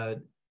to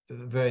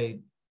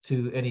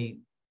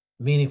any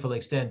meaningful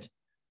extent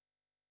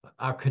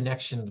our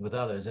connections with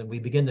others, and we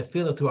begin to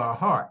feel it through our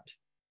heart,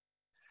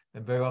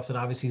 and very often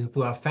obviously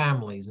through our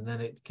families, and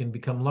then it can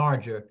become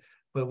larger.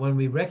 But when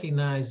we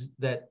recognize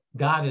that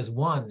God is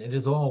one, it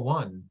is all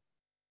one,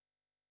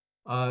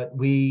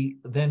 we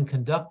then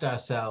conduct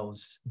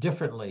ourselves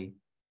differently,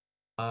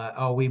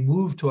 or we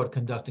move toward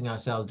conducting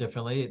ourselves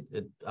differently.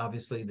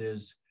 Obviously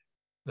there's,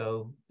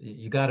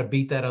 you got to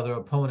beat that other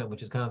opponent,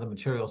 which is kind of the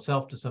material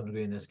self to some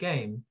degree in this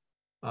game.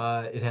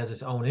 It has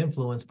its own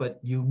influence, but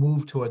you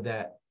move toward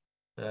that,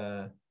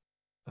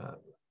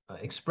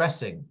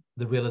 expressing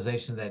the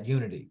realization of that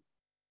unity.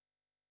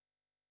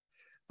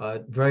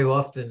 Very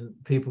often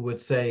people would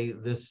say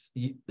this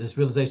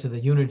realization of the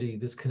unity,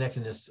 this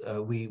connectedness,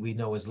 we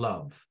know as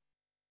love.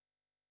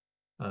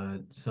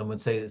 Some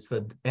would say it's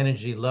the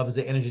energy, love is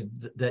the energy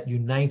that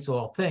unites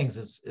all things.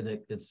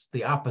 It's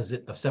the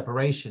opposite of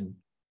separation.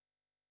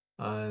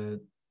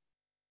 In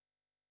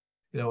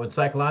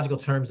psychological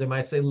terms, they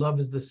might say love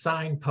is the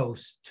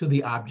signpost to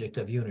the object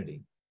of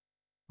unity,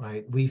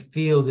 right? We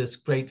feel this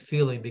great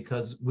feeling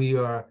because we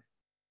are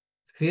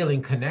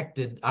feeling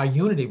connected, our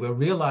unity, we're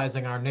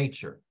realizing our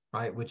nature,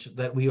 right?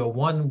 That we are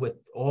one with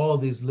all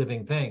these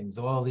living things,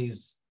 all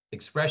these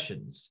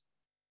expressions.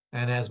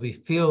 And as we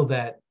feel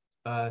that,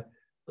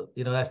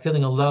 that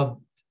feeling of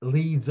love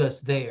leads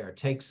us there,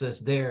 takes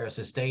us there,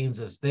 sustains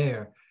us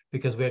there,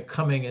 because we're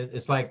coming,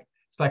 it's like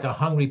a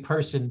hungry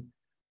person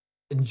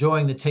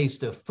enjoying the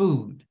taste of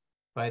food,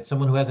 right?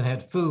 Someone who hasn't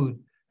had food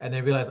and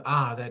they realize,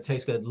 that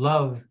tastes good.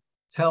 Love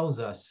tells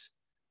us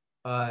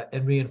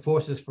and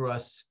reinforces for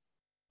us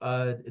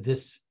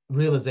this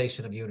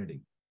realization of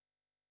unity.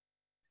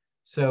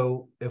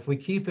 So if we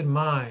keep in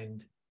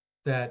mind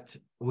that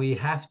we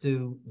have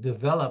to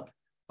develop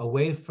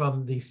away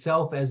from the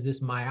self as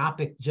this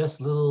myopic,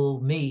 just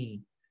little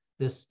me,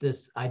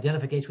 this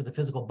identification with the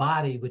physical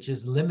body, which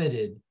is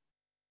limited,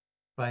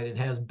 right? It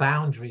has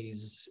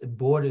boundaries and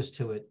borders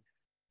to it,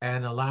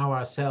 and allow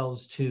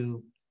ourselves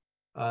to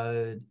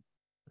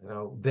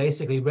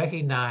basically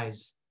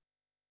recognize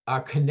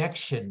our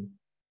connection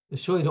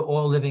surely to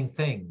all living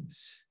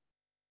things,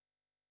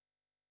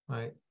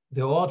 right?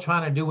 they're all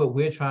trying to do what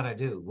we're trying to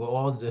do.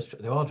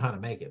 They're all trying to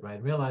make it,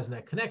 right? Realizing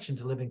that connection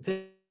to living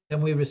things,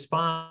 and we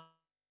respond.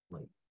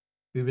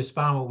 We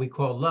respond what we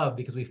call love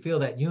because we feel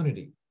that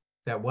unity,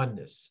 that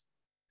oneness.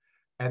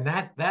 And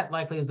that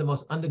likely is the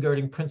most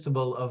undergirding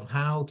principle of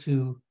how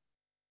to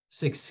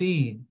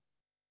succeed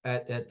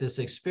at this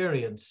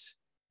experience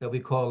that we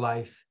call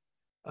life,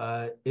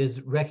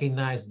 is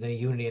recognizing the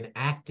unity and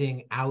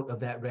acting out of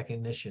that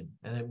recognition.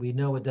 And we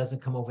know it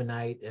doesn't come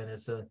overnight, and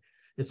it's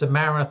a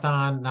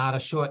marathon, not a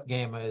short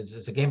game.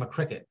 It's a game of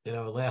cricket, it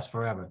lasts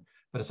forever,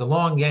 but it's a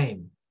long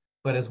game.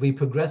 But as we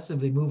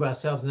progressively move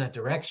ourselves in that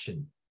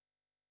direction,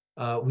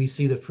 we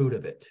see the fruit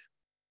of it.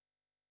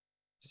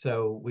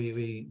 So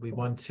we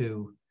want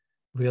to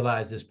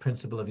realize this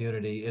principle of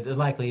unity. It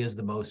likely is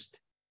the most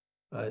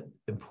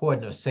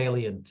important or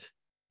salient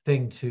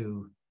thing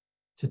to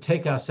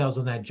take ourselves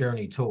on that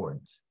journey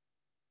towards.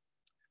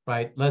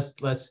 Right?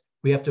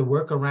 We have to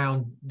work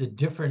around the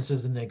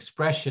differences in the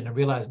expression and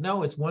realize,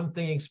 no, it's one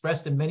thing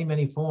expressed in many,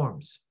 many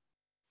forms.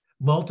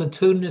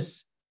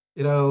 Multitudinous,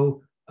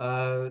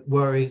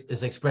 were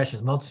his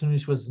expressions.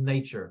 Multitudinous was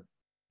nature.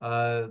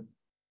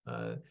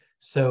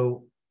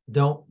 So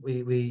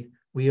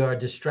we are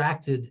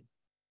distracted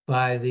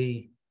by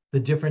the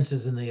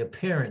differences in the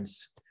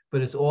appearance,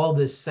 but it's all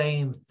the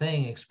same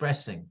thing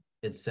expressing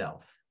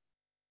itself.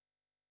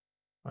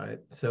 All right.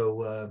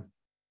 So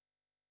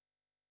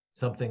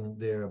something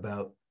there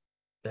about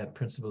that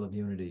principle of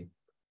unity.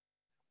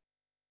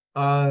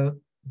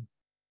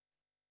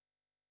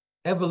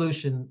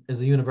 Evolution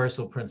is a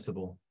universal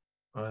principle.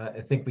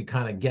 I think we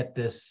kind of get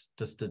this,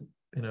 just to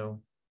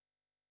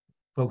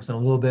focus on a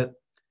little bit.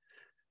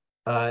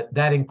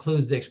 That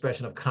includes the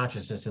expression of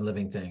consciousness in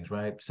living things,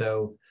 right?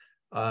 So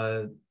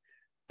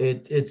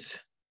it's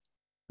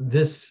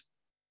this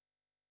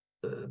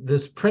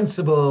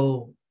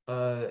principle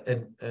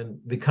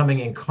and becoming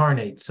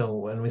incarnate. So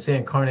when we say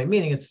incarnate,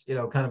 meaning it's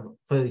kind of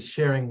clearly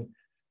sharing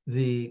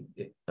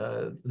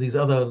these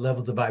other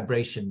levels of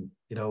vibration,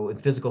 in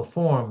physical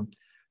form,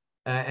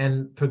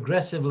 and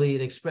progressively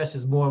it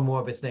expresses more and more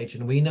of its nature.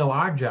 And we know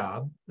our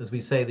job, as we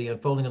say, the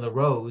unfolding of the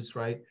rose,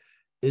 right,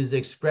 is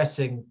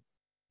expressing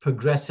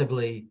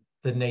progressively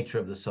the nature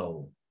of the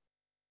soul,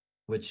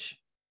 which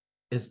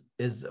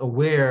is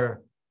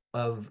aware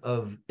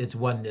of its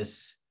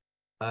oneness,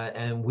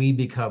 and we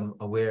become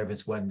aware of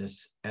its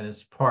oneness, and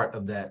is part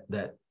of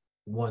that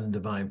one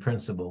divine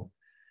principle.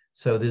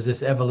 So there's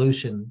this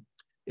evolution.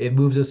 It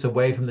moves us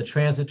away from the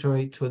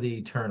transitory to the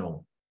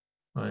eternal,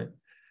 right?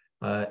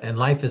 And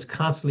life is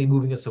constantly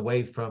moving us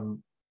away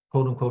from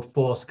quote unquote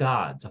false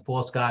gods. A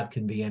false god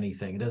can be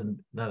anything.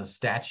 Not a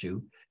statue.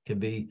 It can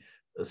be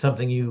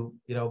something you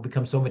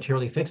become so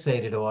materially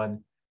fixated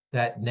on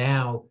that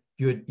now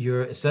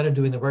you're instead of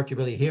doing the work you're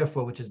really here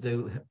for, which is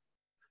to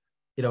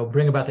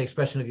bring about the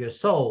expression of your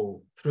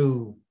soul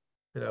through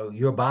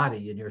your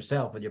body and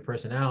yourself and your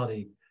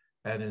personality,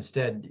 and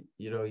instead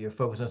you're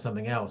focused on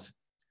something else.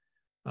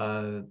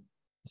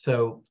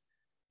 So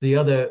the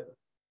other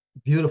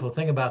beautiful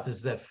thing about this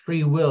is that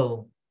free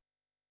will,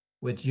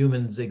 which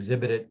humans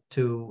exhibited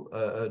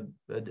to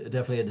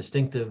definitely a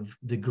distinctive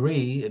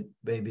degree, it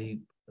may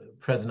be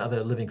present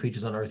other living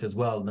creatures on Earth as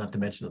well, not to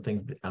mention the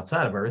things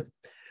outside of Earth,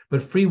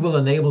 but free will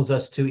enables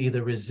us to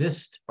either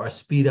resist or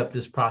speed up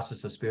this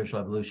process of spiritual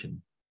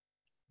evolution.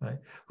 Right?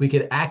 We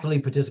can actively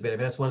participate. I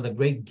mean, that's one of the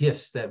great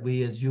gifts that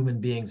we as human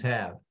beings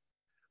have.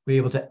 We're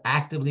able to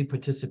actively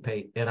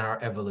participate in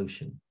our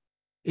evolution.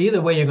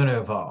 Either way, you're going to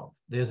evolve.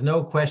 There's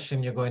no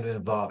question you're going to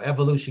evolve.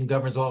 Evolution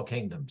governs all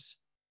kingdoms,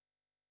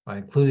 right?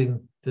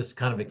 Including this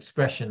kind of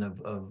expression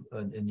of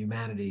in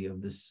humanity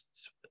of this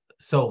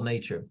soul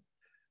nature.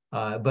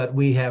 But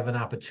we have an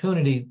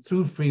opportunity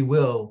through free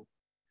will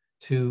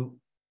to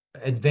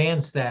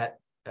advance that,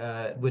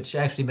 which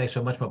actually makes for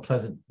a much more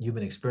pleasant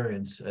human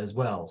experience as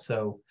well.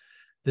 So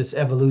this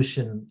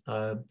evolution,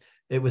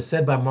 it was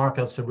said by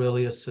Marcus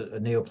Aurelius, a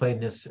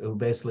Neoplatonist, who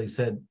basically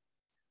said,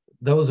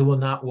 those who will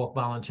not walk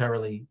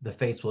voluntarily, the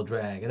fates will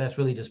drag. And that's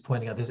really just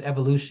pointing out this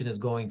evolution is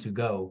going to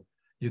go.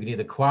 You can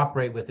either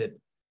cooperate with it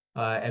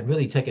and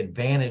really take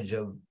advantage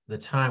of the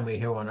time we're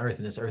here on Earth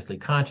and this earthly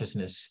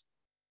consciousness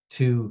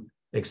to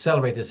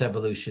accelerate this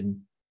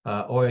evolution,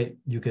 or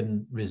you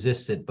can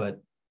resist it. But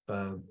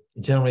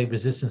generally,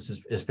 resistance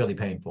is fairly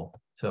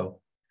painful. So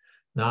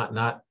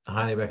not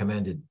highly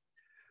recommended.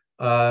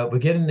 We're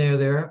getting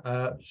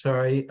there.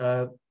 Sorry.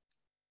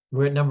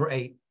 We're at number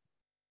 8.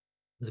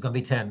 There's going to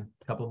be 10,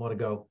 a couple more to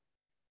go.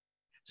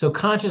 So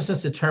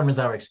consciousness determines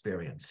our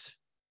experience,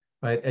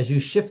 right? As you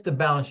shift the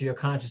balance of your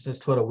consciousness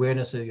toward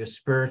awareness of your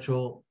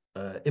spiritual,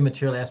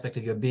 immaterial aspect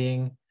of your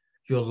being,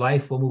 your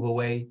life will move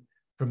away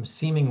from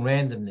seeming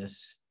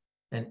randomness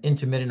and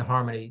intermittent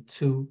harmony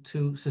to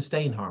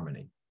sustained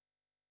harmony,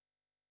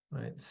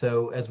 right?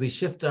 So as we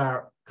shift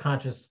our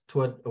consciousness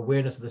toward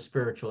awareness of the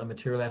spiritual,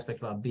 immaterial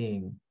aspect of our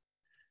being,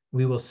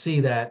 we will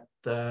see that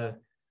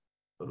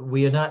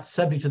we are not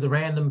subject to the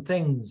random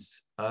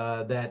things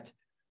that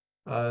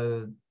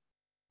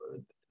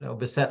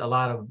beset a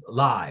lot of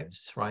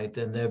lives, right?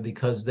 And they're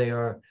because they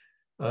are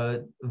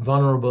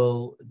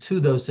vulnerable to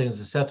those things,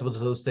 susceptible to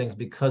those things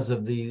because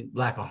of the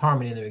lack of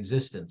harmony in their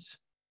existence,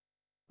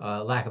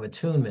 lack of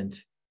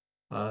attunement.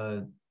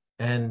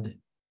 And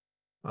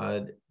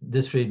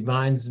this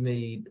reminds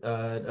me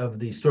of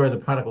the story of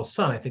the prodigal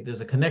son. I think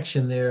there's a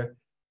connection there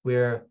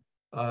where,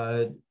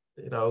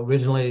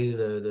 originally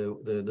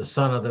the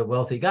son of the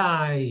wealthy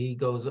guy, he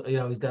goes,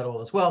 he's got all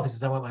this wealth. He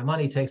says, I want my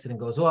money, takes it and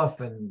goes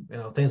off, and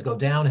things go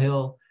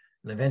downhill.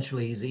 And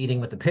eventually he's eating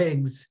with the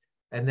pigs.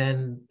 And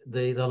then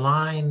the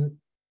line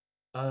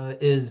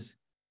is,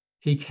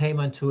 he came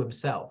unto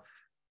himself.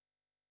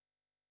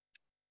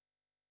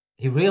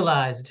 He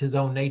realized his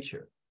own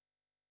nature,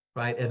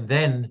 right? And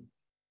then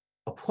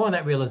upon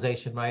that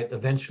realization, right,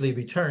 eventually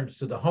returns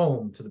to the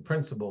home, to the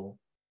principle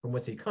from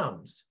which he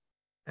comes,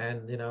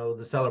 and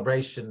the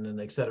celebration and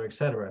et cetera, et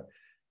cetera.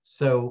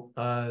 So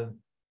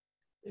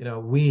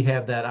we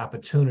have that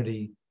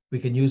opportunity. We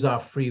can use our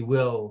free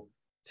will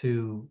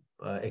to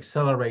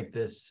accelerate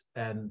this,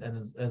 and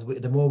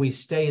the more we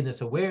stay in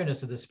this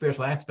awareness of the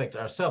spiritual aspect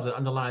of ourselves that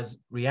underlies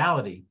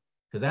reality,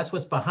 because that's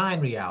what's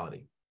behind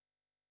reality,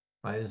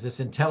 right? Is this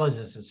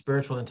intelligence, this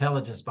spiritual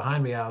intelligence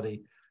behind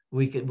reality.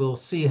 We'll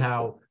see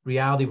how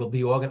reality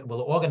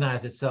will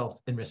organize itself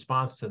in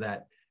response to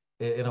that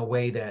in a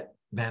way that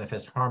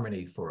manifests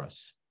harmony for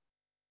us.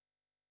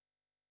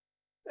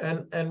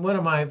 And one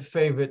of my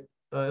favorite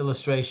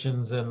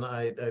illustrations, and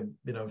I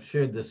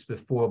shared this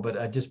before, but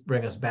I just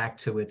bring us back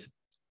to it,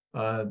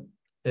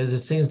 as it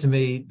seems to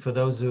me, for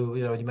those who,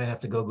 you might have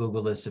to go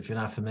Google this if you're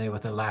not familiar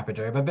with a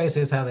lapidary, but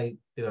basically it's how they,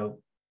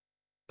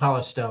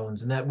 polish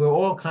stones, and that we're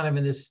all kind of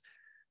in this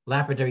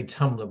lapidary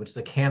tumbler, which is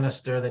a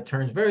canister that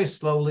turns very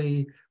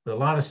slowly with a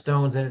lot of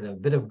stones in it, a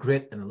bit of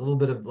grit and a little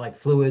bit of like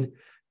fluid,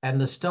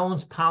 and the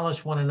stones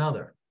polish one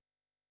another,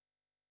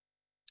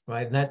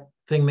 right? And that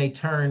thing may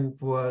turn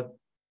for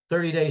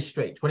 30 days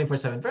straight,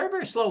 24/7, very,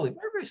 very slowly,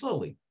 very, very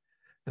slowly.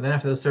 And then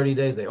after those 30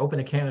 days, they open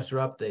the canister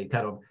up, they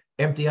kind of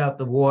empty out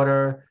the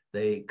water,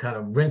 they kind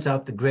of rinse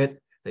out the grit,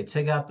 they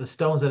take out the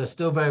stones that are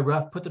still very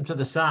rough, put them to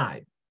the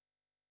side,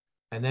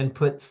 and then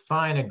put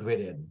finer grit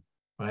in,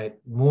 right?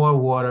 More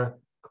water,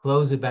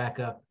 close it back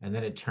up, and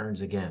then it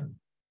turns again.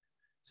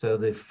 So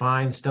the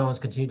fine stones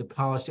continue to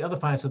polish the other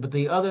fine stones, but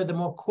the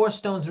more coarse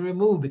stones are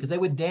removed because they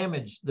would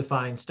damage the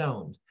fine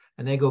stones,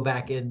 and they go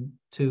back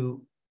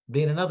into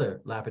being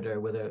another lapidary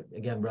where they're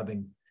again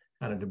rubbing,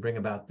 kind of to bring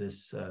about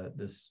this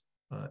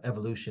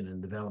evolution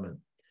and development.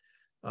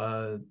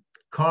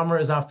 Karma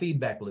is our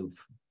feedback loop,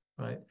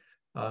 right?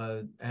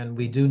 And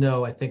we do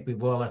know, I think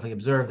we've all likely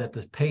observed that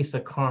the pace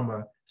of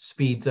karma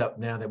speeds up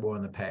now that we're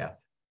on the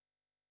path.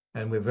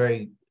 And we're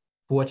very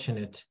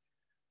fortunate.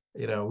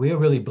 We are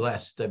really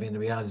blessed. I mean, the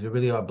reality is we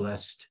really are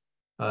blessed.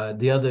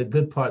 The other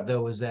good part,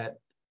 though, is that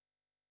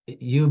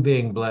you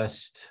being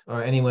blessed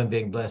or anyone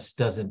being blessed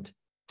doesn't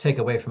take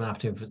away from an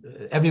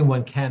opportunity.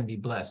 Everyone can be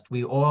blessed.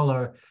 We all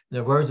are, in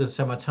the words of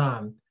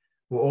Samatan,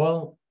 we're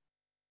all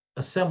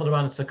assembled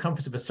around the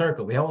circumference of a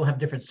circle. We all have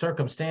different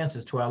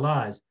circumstances to our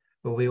lives,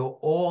 but we are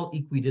all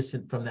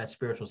equidistant from that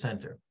spiritual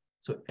center.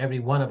 So every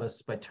one of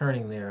us, by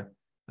turning there,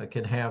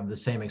 can have the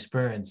same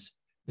experience.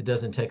 It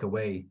doesn't take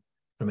away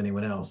from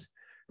anyone else.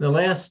 The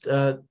last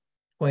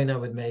point I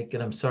would make,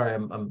 and I'm sorry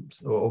I'm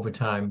over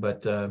time,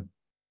 but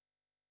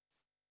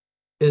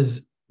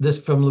is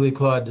this from Louis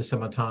Claude de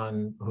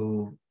Saint-Martin,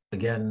 who,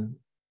 again,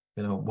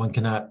 one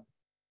cannot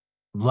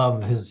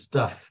love his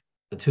stuff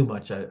too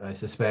much, I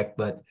suspect,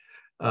 but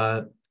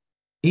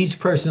each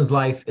person's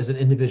life is an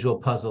individual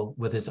puzzle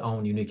with its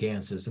own unique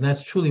answers. And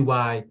that's truly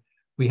why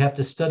we have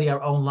to study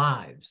our own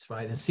lives,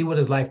 right? And see what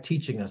is life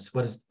teaching us,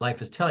 what is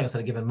life is telling us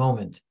at a given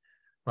moment,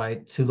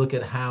 right? To look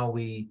at how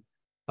we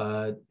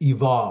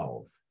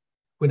evolve.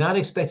 We're not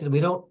expected,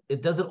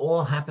 it doesn't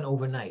all happen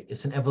overnight.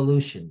 It's an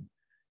evolution.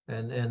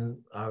 And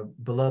our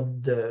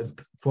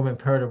beloved former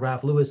imperative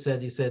Ralph Lewis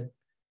said, he said,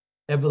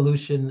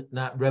 evolution,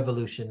 not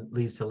revolution,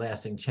 leads to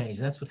lasting change.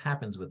 And that's what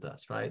happens with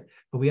us, right?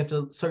 But we have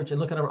to search and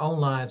look at our own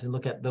lives and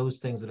look at those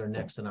things that are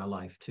next in our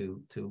life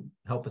to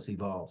help us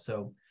evolve.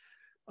 So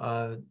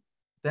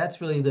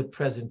that's really the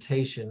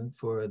presentation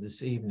for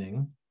this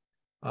evening.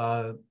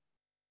 So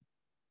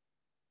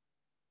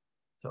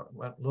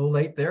a little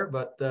late there,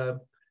 but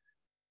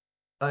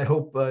I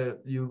hope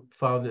you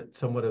found it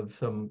somewhat of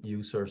some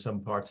use or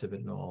some parts of it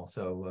and all.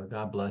 So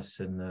God bless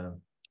and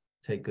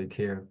take good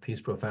care.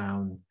 Peace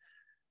profound.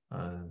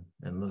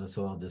 And let us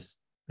all just,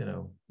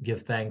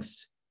 give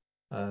thanks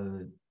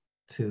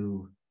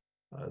to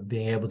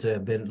being able to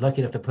have been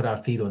lucky enough to put our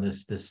feet on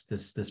this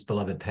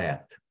beloved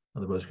path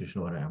of the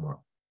Rosicrucian order.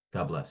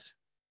 God bless.